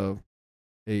there is a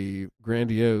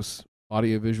grandiose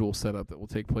audiovisual setup that will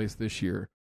take place this year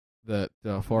that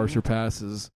far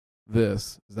surpasses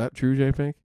this. Is that true,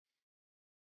 J-Pink?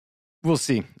 We'll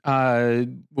see.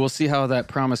 We'll see how that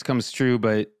promise comes true,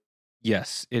 but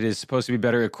yes, it is supposed to be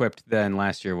better equipped than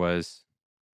last year was.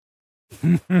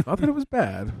 I thought it was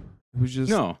bad. It was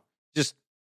just... No, it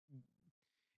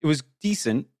was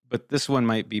decent, but this one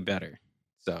might be better.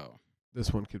 So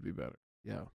this one could be better.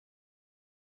 Yeah.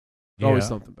 Always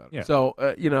something better. Yeah. So,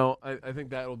 I think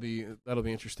that'll be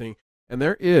interesting. And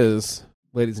there is,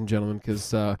 ladies and gentlemen,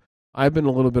 because I've been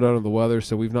a little bit under the weather,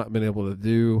 so we've not been able to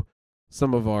do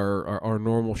some of our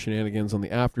normal shenanigans on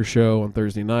the after show on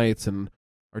Thursday nights, and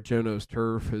our Joe Knows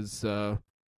Turf has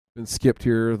been skipped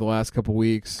here the last couple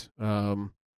weeks.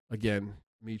 Again,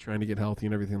 me trying to get healthy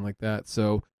and everything like that.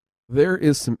 So there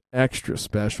is some extra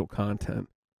special content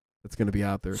that's going to be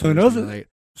out there. So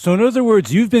in other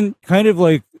words, you've been kind of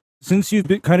like, since you've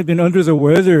been under the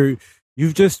weather,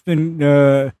 you've just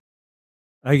been,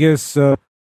 I guess,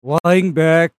 lying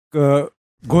back,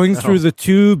 going through the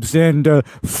tubes and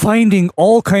finding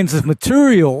all kinds of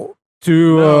material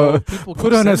to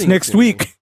put on us next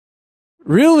week.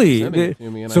 Really?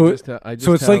 So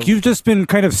it's like you've just been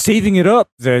kind of saving it up.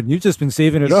 Then you've just been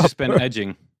saving it up. Just been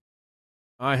edging.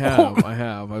 I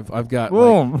have. I've got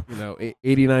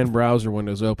 89 browser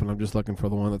windows open. I'm just looking for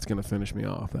the one that's going to finish me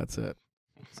off. That's it.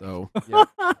 So yeah.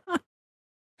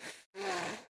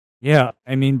 Yeah,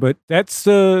 I mean, but that's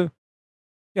I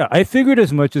figured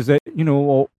as much as that.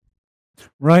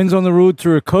 Ryan's on the road to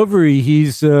recovery.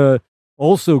 He's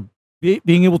also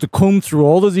being able to comb through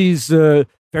all of these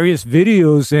various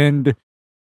videos, and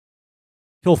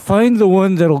he'll find the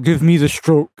one that'll give me the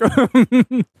stroke.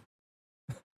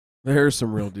 There's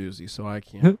some real doozy, so I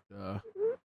can't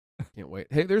wait.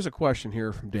 Hey, there's a question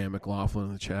here from Dan McLaughlin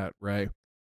in the chat, Ray.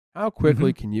 How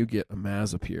quickly can you get a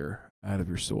Mazapure out of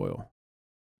your soil?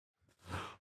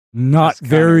 Not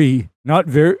very,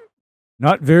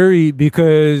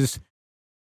 because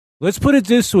let's put it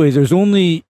this way. There's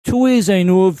only two ways I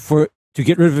know of to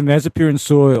get rid of a Mazapure in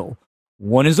soil.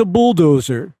 One is a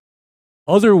bulldozer.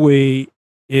 Other way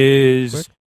is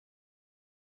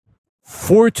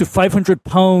 400 to 500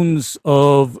 pounds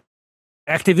of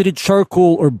activated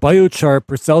charcoal or biochar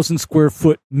per 1,000 square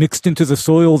foot mixed into the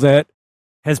soil that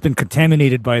has been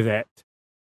contaminated by that.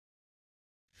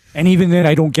 And even then,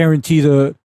 I don't guarantee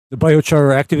the biochar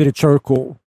or activated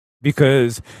charcoal,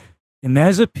 because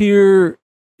Mazapure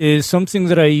is something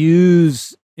that I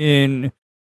use in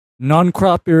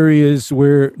non-crop areas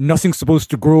where nothing's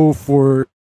supposed to grow for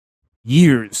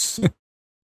years.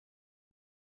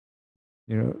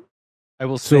 I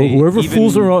will say, so whoever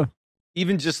fools around,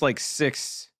 even just like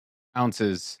 6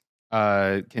 ounces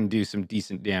can do some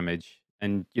decent damage.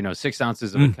 And 6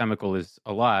 ounces of a chemical is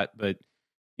a lot, but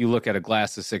you look at a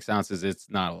glass of 6 ounces, it's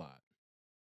not a lot.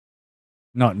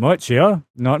 Not much, yeah,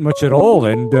 not much at all.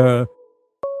 And go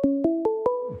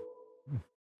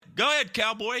ahead,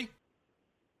 cowboy.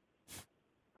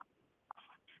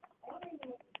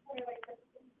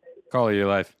 Caller, you're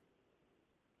live.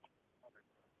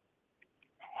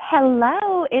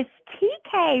 Hello, it's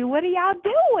TK. What are y'all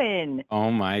doing? Oh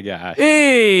my gosh.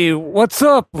 Hey, what's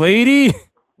up, lady?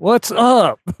 What's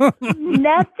up?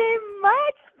 Nothing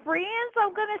much, friends.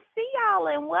 I'm gonna see y'all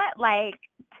in like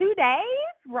 2 days,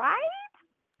 right?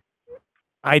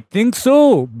 I think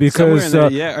so, because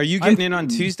yeah. Are you getting in on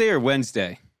Tuesday or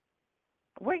Wednesday?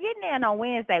 We're getting in on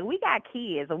Wednesday. We got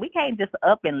kids, and we can't just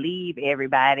up and leave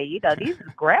everybody. These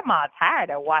grandma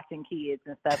tired of watching kids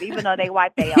and stuff, even though they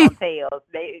wipe their own tails.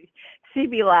 She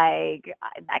be like,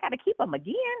 I got to keep them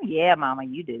again. Yeah, Mama,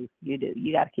 you do.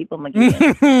 You got to keep them again. So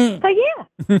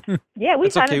yeah, we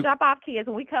trying to drop off kids,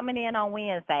 and we coming in on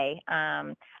Wednesday.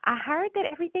 I heard that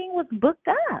everything was booked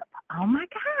up. Oh my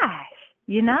gosh,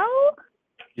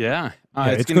 Yeah,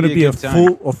 it's going to be a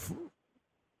full.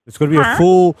 It's going to be a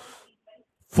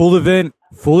full event.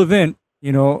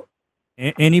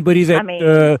 Anybody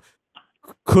that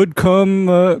could come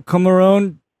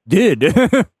around did.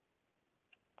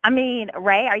 I mean,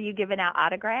 Ray, are you giving out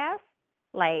autographs?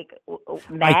 Like, I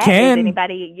Matt, can. is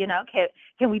anybody,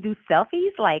 can we do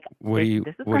selfies? Like, What do you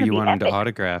this is What do you want him to epic.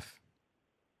 autograph?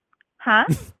 Huh?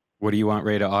 What do you want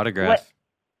Ray to autograph?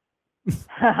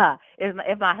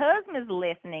 If my husband is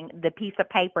listening, the piece of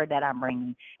paper that I'm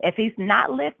bringing. If he's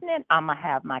not listening, I'm gonna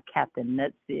have my Captain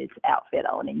Nutsidge outfit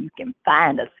on, and you can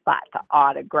find a spot to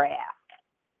autograph.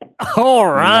 All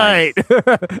right.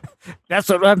 Nice. That's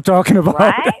what I'm talking about.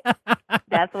 Right?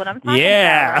 That's what I'm talking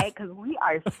Yeah. about, right? Because we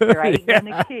are straight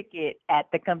gonna kick it at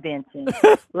the convention.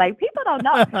 Like, people don't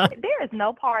know. There is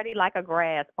no party like a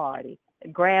grass party.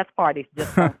 Grass parties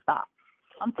just don't stop.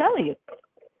 I'm telling you.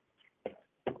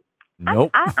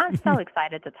 Nope. I'm so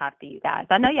excited to talk to you guys.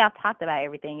 I know y'all talked about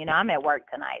everything. I'm at work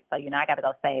tonight, so I got to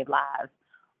go save lives.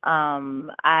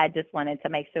 I just wanted to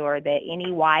make sure that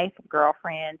any wife,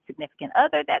 girlfriend, significant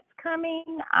other that's coming,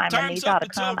 I'm gonna need y'all to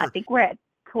come. I think we're at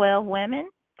 12 women.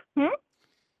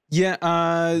 Yeah,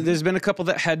 there's been a couple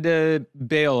that had to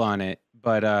bail on it,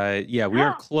 but yeah, we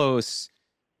are close.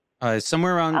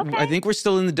 Somewhere around. Okay. I think we're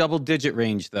still in the double-digit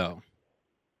range, though.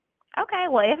 Okay,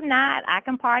 well, if not, I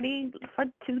can party for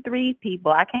 2-3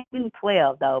 people. I can't do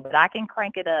 12 though, but I can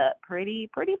crank it up pretty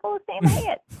full steam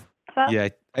ahead. So, Yeah,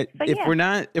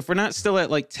 if we're not still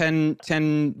at like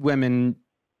 10 women,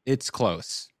 it's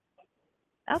close.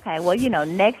 Okay, well,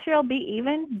 next year will be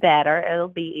even better. It'll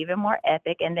be even more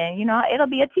epic, and then it'll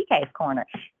be a TK's corner,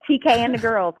 TK and the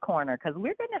girls' corner, because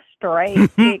we're gonna straight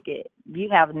kick it. You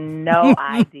have no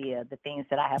idea the things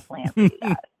that I have planned for you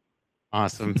guys.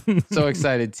 Awesome. So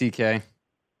excited, TK.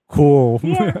 Cool.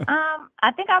 Yeah,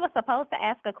 I think I was supposed to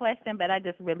ask a question, but I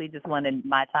just really just wanted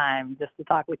my time just to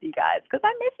talk with you guys because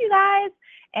I miss you guys,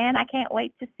 and I can't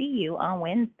wait to see you on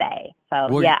Wednesday. So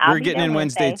we're getting in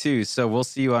Wednesday too, so we'll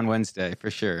see you on Wednesday for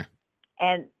sure.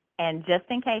 And just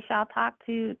in case y'all talk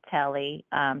to Telly,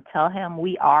 tell him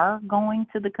we are going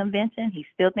to the convention. He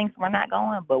still thinks we're not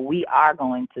going, but we are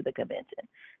going to the convention.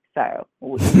 So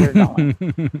we're going.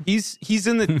 He's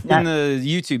in the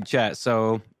YouTube chat,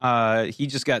 so he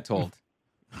just got told.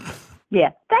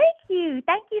 Yeah, thank you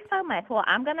so much. Well,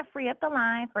 I'm gonna free up the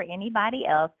line for anybody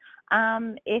else.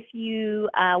 If you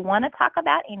want to talk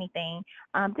about anything,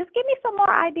 just give me some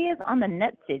more ideas on the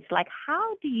nutsidge. Like,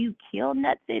 how do you kill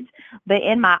nutsidge? But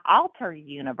in my alter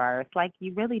universe, like,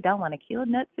 you really don't want to kill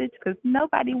nutsidge because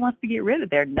nobody wants to get rid of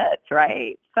their nuts,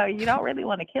 right? So you don't really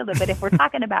want to kill it. But if we're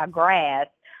talking about grass,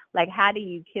 like, how do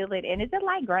you kill it? And is it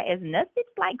like grass? Is nutsidge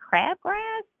like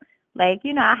crabgrass? Like,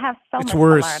 I have so much to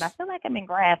learn. I feel like I'm in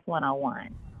grass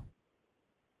 101.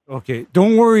 Okay,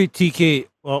 don't worry, TK.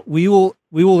 Well, we will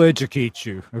educate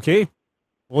you. Okay,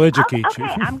 we'll educate you.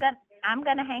 Okay, I'm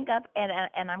gonna hang up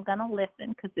and I'm gonna listen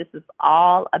because this is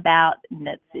all about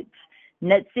nutsidge,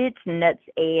 nuts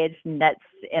edge, nuts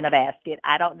in a basket.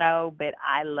 I don't know, but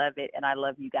I love it and I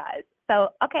love you guys. So,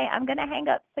 okay, I'm going to hang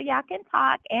up so y'all can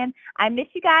talk. And I miss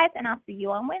you guys, and I'll see you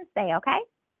on Wednesday, okay?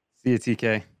 See you,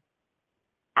 TK.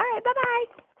 All right, bye-bye.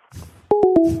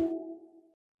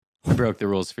 I broke the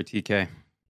rules for TK.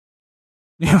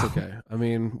 It's okay. I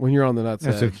mean, when you're on the nuts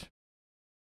edge,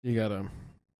 you got to,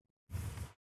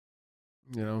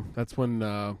 that's when,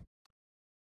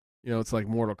 it's like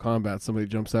Mortal Kombat. Somebody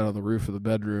jumps out of the roof of the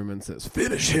bedroom and says,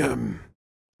 "Finish him."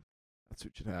 That's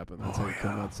what should happen. That's how you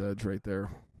kill nuts edge right there.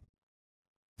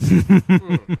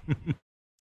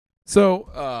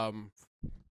 So,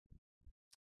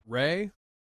 Ray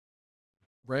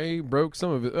broke some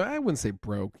of it. I wouldn't say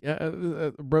broke.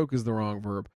 Broke is the wrong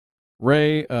verb.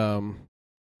 Ray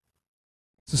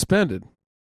suspended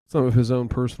some of his own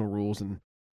personal rules and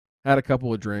had a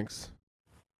couple of drinks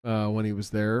when he was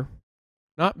there.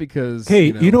 Not because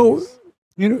you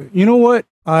know what?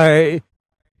 I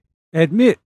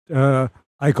admit I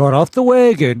got off the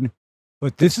wagon,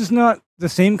 but this is not the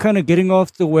same kind of getting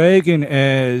off the wagon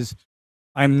as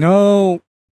I'm now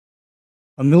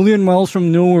a million miles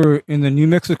from nowhere in the New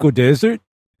Mexico desert.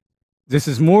 This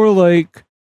is more like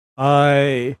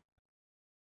I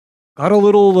got a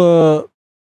little,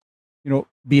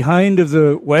 behind of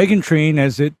the wagon train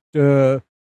as it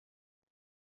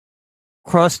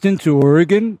crossed into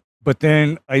Oregon, but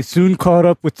then I soon caught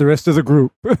up with the rest of the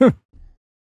group.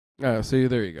 So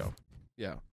there you go.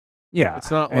 Yeah. Yeah.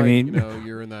 It's not like,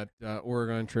 you're in that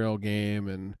Oregon Trail game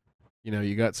and,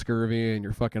 you got scurvy and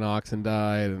your fucking oxen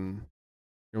died and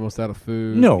you're almost out of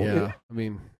food. No. Yeah.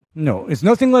 No, it's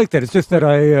nothing like that. It's just that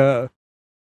I,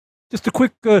 just a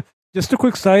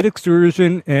quick side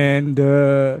excursion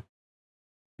and,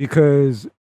 because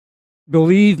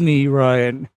believe me,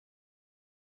 Ryan,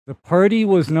 the party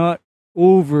was not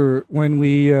over when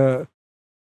we,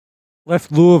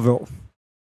 left Louisville.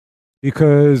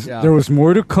 Because there was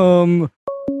more to come,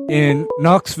 in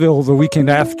Knoxville the weekend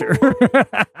after.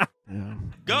 Yeah.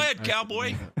 Go ahead,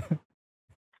 cowboy.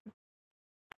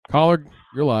 Caller,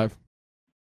 you're live.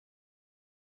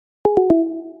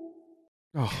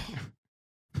 Oh.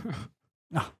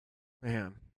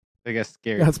 Man. I guess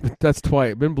scary. That's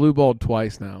twice. Been blue balled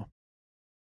twice now.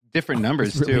 Different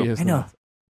numbers, really too. Is I know. nuts.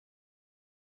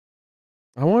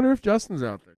 I wonder if Justin's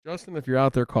out there. Justin, if you're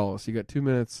out there, call us. You got 2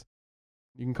 minutes.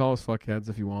 You can call us fuckheads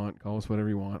if you want. Call us whatever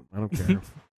you want. I don't care.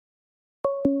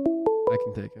 I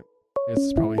can take it. This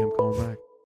is probably him calling back.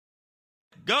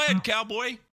 Go ahead,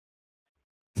 cowboy.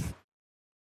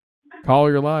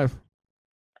 Caller, you're live.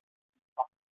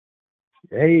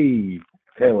 Hey,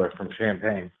 Taylor from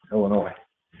Champaign, Illinois.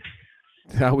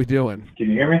 How we doing? Can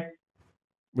you hear me?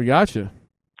 We got you.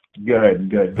 Good.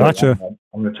 Gotcha.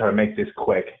 I'm gonna try to make this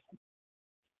quick.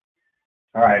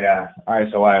 All right.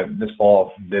 So I this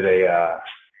fall did a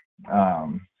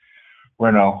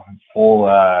full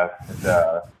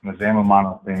the Mazama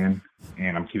monofan,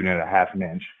 and I'm keeping it at 1/2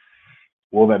 inch.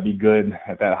 Will that be good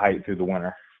at that height through the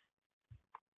winter?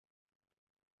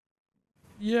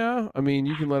 Yeah, I mean,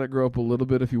 you can let it grow up a little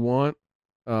bit if you want.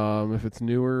 If it's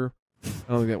newer, I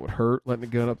don't think that would hurt, letting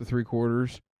it go up to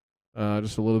 3/4.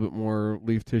 Just a little bit more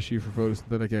leaf tissue for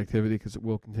photosynthetic activity, because it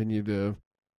will continue to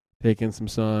take in some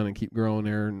sun and keep growing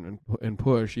there and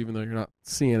push, even though you're not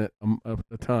seeing it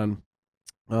a ton.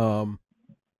 So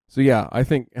yeah, I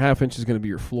think 1/2 inch is going to be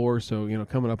your floor. So,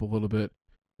 coming up a little bit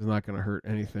is not going to hurt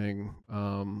anything.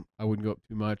 I wouldn't go up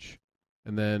too much.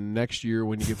 And then next year,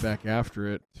 when you get back after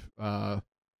it,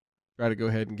 try to go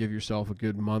ahead and give yourself a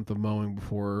good month of mowing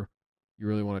before you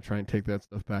really want to try and take that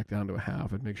stuff back down to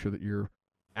 1/2 and make sure that you're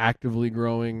actively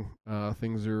growing.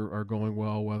 Things are going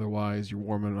well weather-wise. You're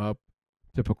warming up,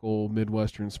 typical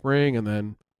Midwestern spring, and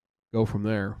then go from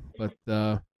there. But,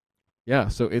 yeah,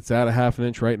 so it's at 1/2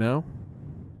 inch right now.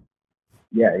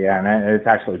 Yeah, and it's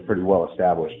actually pretty well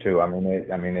established too.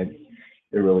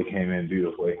 It really came in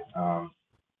beautifully. Yeah.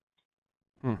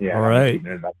 All right.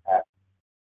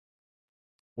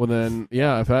 Well then,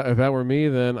 yeah, if that were me,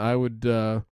 then I would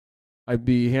I'd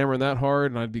be hammering that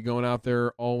hard, and I'd be going out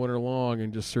there all winter long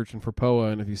and just searching for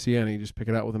POA. And if you see any, just pick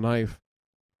it out with a knife,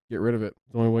 get rid of it.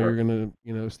 The only way you're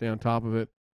gonna stay on top of it.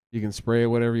 You can spray it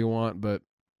whatever you want, but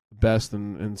the best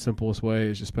and simplest way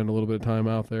is just spend a little bit of time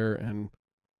out there and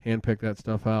hand pick that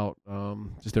stuff out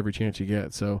just every chance you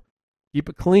get. So keep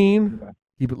it clean,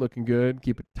 keep it looking good,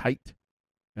 keep it tight,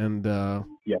 and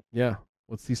yeah.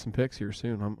 Let's see some pics here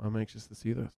soon. I'm anxious to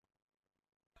see this.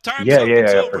 Time's Yeah, up.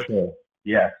 It's over. for sure.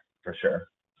 Yeah, for sure.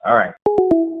 All right.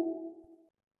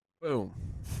 Boom.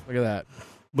 Look at that.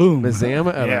 Boom.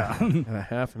 Mazama at, Yeah. at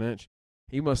 1/2 inch.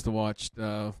 He must have watched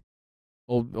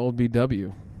old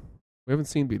BW. We haven't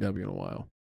seen BW in a while.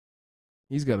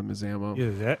 He's got a Mazama.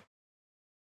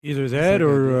 Either that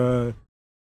or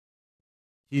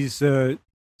he's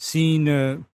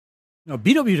seen... No,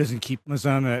 BW doesn't keep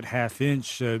Mazama at 1/2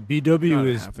 inch. BW Not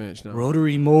is 1/2 inch, no.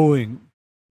 rotary mowing.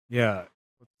 Yeah.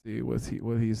 Let's see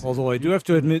what he's. Although I do have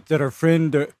to admit that our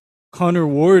friend Connor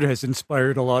Ward has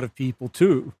inspired a lot of people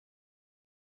too.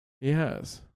 He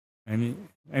has. I mean,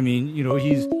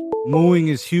 he's mowing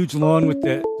his huge lawn with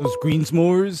those greens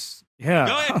mowers. Yeah.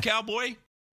 Go ahead, cowboy.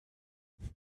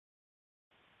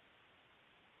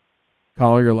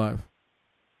 Caller, you're live.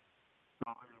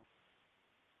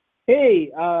 Hey,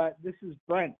 this is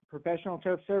Brent, Professional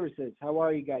Turf Services. How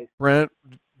are you guys? Brent,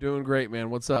 doing great, man.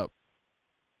 What's up?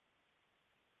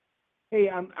 Hey,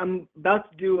 I'm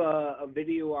about to do a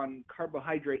video on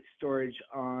carbohydrate storage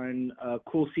on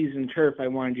cool season turf. I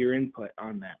wanted your input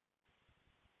on that.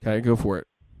 Okay, go for it.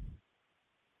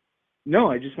 No,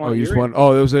 I just wanted you your just want. input.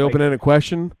 Oh, it was an open-ended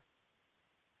question.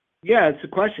 Yeah, it's a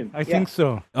question. I think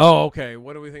so. Oh, okay.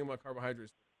 What do we think about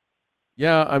carbohydrates?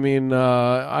 Yeah, I mean,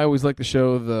 I always like to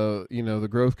show the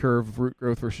growth curve, root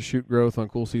growth versus shoot growth on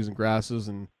cool season grasses,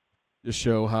 and just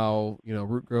show how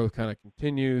root growth kind of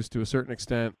continues to a certain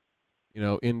extent,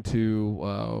 into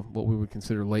what we would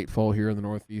consider late fall here in the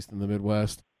Northeast and the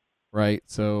Midwest, right?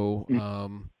 So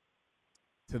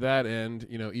to that end,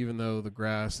 even though the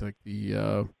grass, like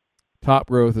the top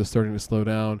growth is starting to slow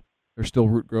down, there's still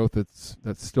root growth that's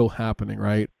still happening,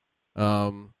 right?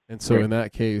 And so in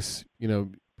that case,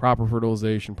 proper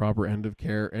fertilization, proper end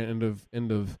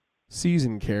of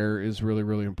season care is really,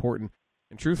 really important.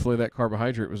 And truthfully, that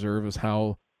carbohydrate reserve is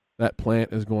how that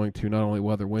plant is going to not only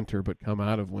weather winter, but come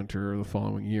out of winter the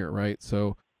following year, right?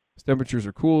 So as temperatures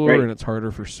are cooler and it's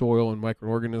harder for soil and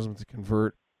microorganisms to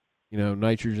convert,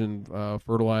 nitrogen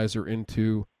fertilizer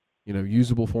into,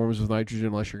 usable forms of nitrogen,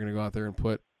 unless you're going to go out there and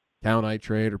put cow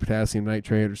nitrate or potassium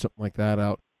nitrate or something like that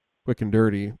out quick and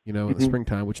dirty, in the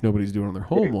springtime, which nobody's doing on their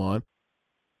home lawn.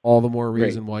 all the more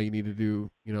reason why you need to do,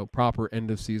 proper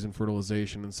end of season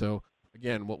fertilization. And so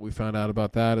again, what we found out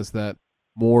about that is that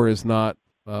more is not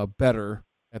better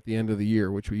at the end of the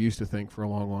year, which we used to think for a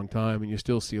long, long time. And you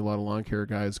still see a lot of lawn care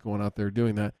guys going out there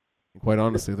doing that. And quite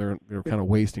honestly, they're kind of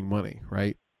wasting money,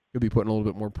 right? Could be putting a little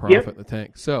bit more profit in the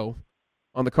tank. So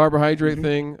on the carbohydrate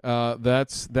thing,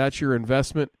 that's your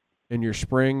investment in your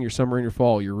spring, your summer, and your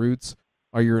fall. Your roots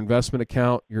are your investment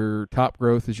account. Your top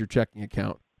growth is your checking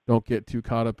account. Don't get too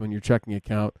caught up on your checking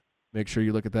account. Make sure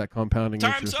you look at that compounding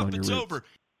interest on your roots. Over.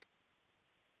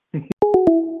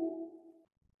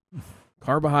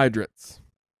 Carbohydrates,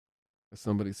 as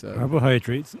somebody said.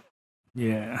 Carbohydrates.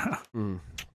 Yeah.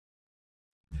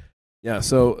 Yeah,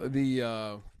 so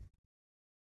the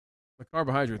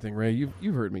carbohydrate thing, Ray,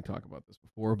 you've heard me talk about this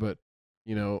before, but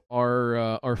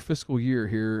our fiscal year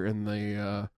here in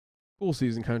the pool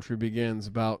season country begins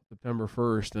about September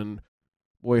 1st, and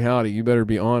boy howdy, you better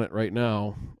be on it right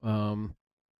now.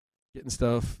 Getting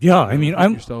stuff. Yeah, I mean,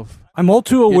 I'm all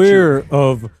too aware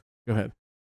of. Go ahead.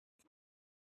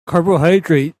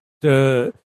 Carbohydrate,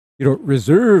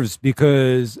 reserves,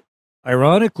 because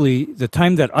ironically, the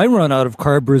time that I run out of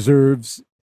carb reserves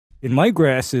in my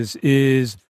grasses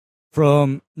is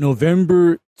from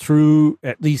November through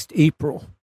at least April.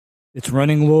 It's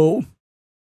running low.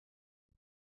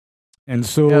 And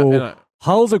so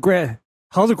how the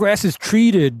grass is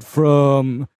treated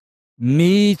from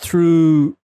May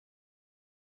through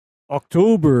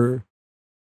October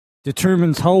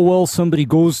determines how well somebody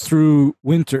goes through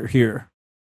winter here.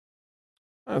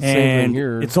 Same thing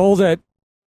here. It's all that,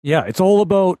 it's all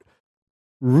about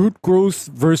root growth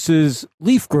versus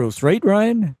leaf growth, right,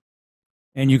 Ryan?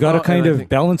 And you got to kind of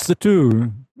balance the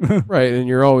two. Right, and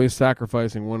you're always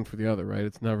sacrificing one for the other, right?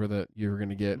 It's never that you're going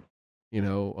to get,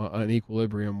 an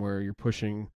equilibrium where you're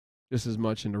pushing just as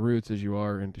much into roots as you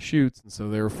are into shoots. And so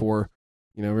therefore,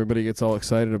 everybody gets all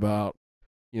excited about,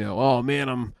 oh man,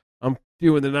 I'm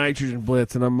doing the nitrogen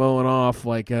blitz and I'm mowing off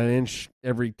like an inch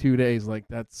every 2 days. Like,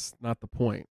 that's not the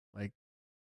point. Like,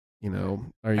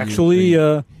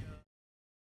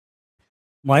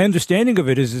 my understanding of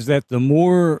it is that the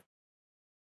more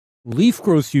leaf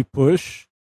growth you push,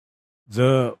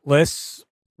 the less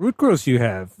root growth you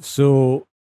have. So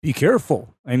be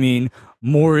careful. I mean,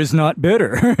 more is not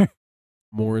better.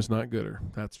 More is not gooder.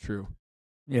 That's true.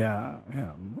 Yeah.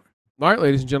 All right,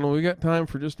 ladies and gentlemen, we got time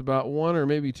for just about one or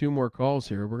maybe two more calls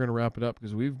here. We're going to wrap it up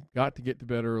because we've got to get to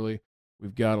bed early.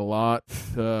 We've got a lot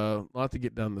to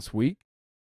get done this week,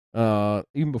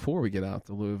 even before we get out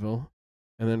to Louisville.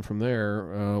 And then from there,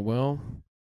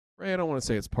 Ray, I don't want to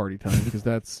say it's party time because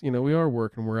that's, we are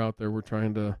working. We're out there. We're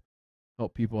trying to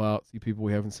help people out, see people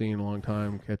we haven't seen in a long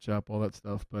time, catch up, all that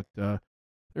stuff. But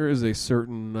there is a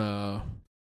certain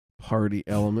party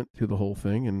element to the whole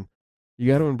thing, and you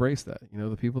got to embrace that.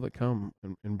 The people that come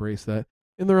and embrace that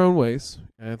in their own ways.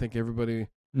 And I think everybody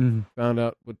found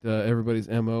out what everybody's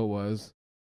MO was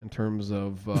in terms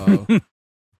of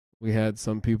we had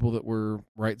some people that were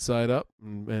right side up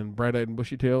and bright-eyed and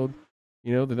bushy-tailed,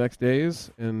 the next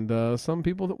days, and some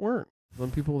people that weren't. Some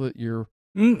people that you're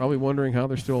probably wondering how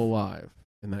they're still alive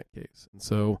in that case. And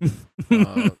so,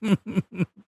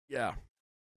 yeah.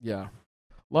 A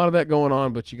lot of that going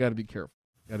on, but you got to be careful.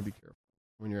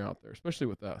 When you're out there, especially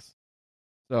with us.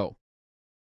 So,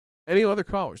 any other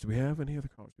callers? Do we have any other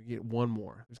callers? We get one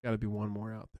more. There's got to be one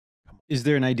more out there. Come on. Is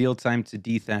there an ideal time to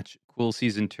dethatch cool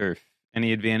season turf?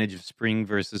 Any advantage of spring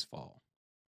versus fall?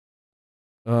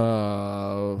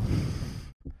 I'll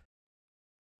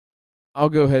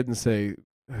go ahead and say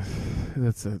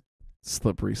that's a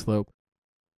slippery slope.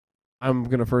 I'm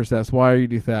going to first ask, why are you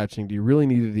dethatching? Do you really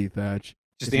need to dethatch?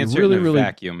 Just answer it in a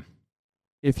vacuum.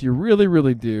 If you really,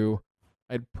 really do,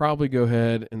 I'd probably go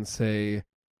ahead and say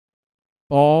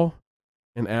fall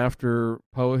and after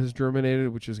POA has germinated,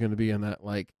 which is going to be in that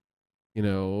Looney,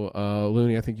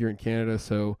 I think you're in Canada,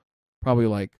 so probably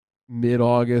like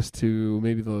mid-August to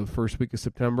maybe the first week of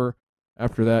September.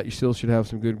 After that, you still should have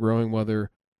some good growing weather.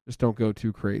 Just don't go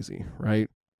too crazy, right?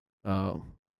 The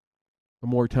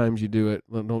more times you do it,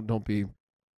 don't be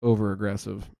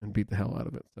over-aggressive and beat the hell out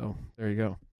of it. So there you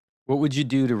go. What would you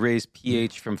do to raise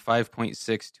pH from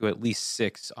 5.6 to at least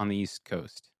 6 on the East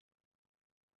Coast?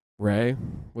 Ray,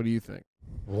 what do you think?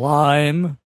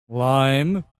 Lime,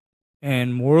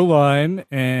 and more lime.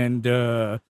 And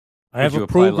I have a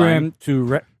program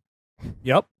to...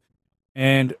 Yep.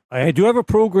 And I do have a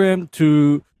program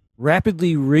to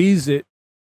rapidly raise it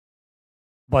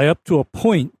by up to a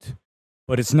point,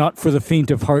 but it's not for the faint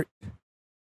of heart.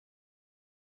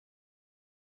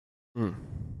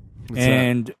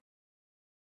 And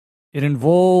it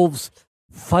involves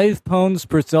 5 pounds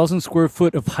per 1,000 square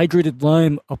foot of hydrated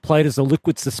lime applied as a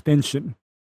liquid suspension.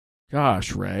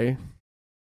 Gosh, Ray.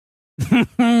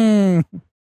 That's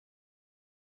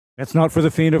not for the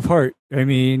faint of heart. I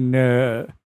mean,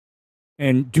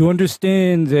 and do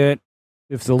understand that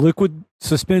if the liquid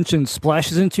suspension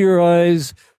splashes into your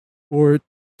eyes or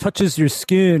touches your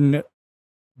skin,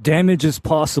 damage is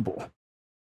possible.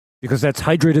 Because that's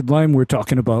hydrated lime we're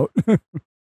talking about.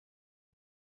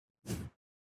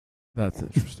 That's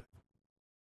interesting.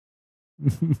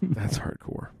 That's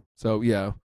hardcore. So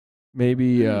yeah,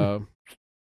 maybe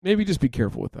just be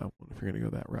careful with that one if you're going to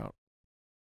go that route.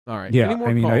 All right. Yeah, Any more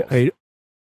I mean, calls? I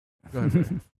Go ahead,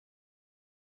 Ray.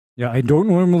 Yeah, I don't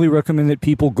normally recommend that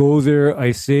people go there.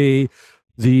 I say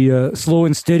the slow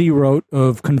and steady route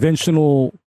of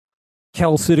conventional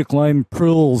calcitic lime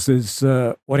pearls is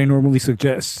what I normally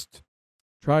suggest.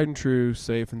 Tried and true,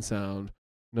 safe and sound.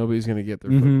 Nobody's going to get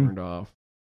their foot burned off.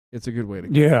 It's a good way to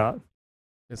go. Yeah.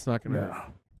 It's not going to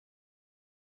hurt.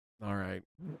 All right.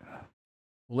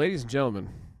 Well, ladies and gentlemen,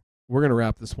 we're going to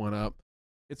wrap this one up.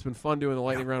 It's been fun doing the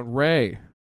lightning round. Ray,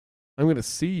 I'm going to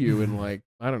see you in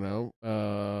I don't know,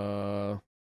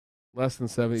 less than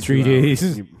 72 3 days.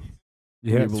 Can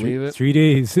you believe it? 3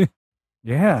 days.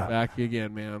 Yeah. Back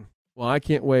again, man. Well, I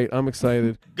can't wait. I'm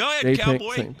excited. Go ahead,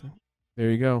 Cowboy. There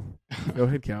you go. Go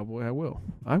ahead, Cowboy. I will.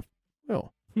 I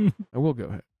will go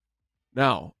ahead.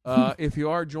 Now, if you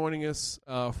are joining us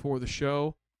for the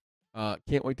show,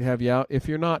 can't wait to have you out. If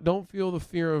you're not, don't feel the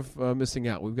fear of missing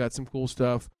out. We've got some cool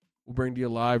stuff we'll bring to you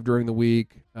live during the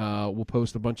week. We'll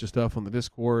post a bunch of stuff on the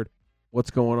Discord.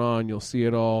 What's going on? You'll see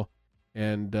it all.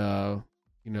 And, know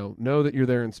that you're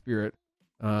there in spirit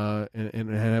and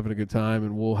having a good time.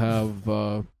 And we'll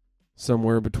have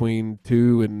somewhere between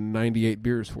 2 and 98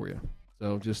 beers for you.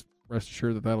 So just rest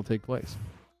assured that that'll take place.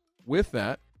 With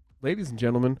that, ladies and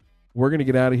gentlemen, we're going to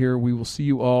get out of here. We will see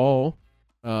you all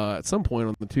at some point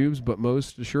on the tubes, but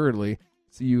most assuredly,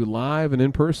 see you live and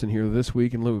in person here this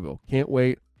week in Louisville. Can't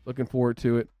wait. Looking forward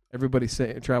to it. Everybody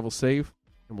travel safe,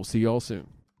 and we'll see you all soon.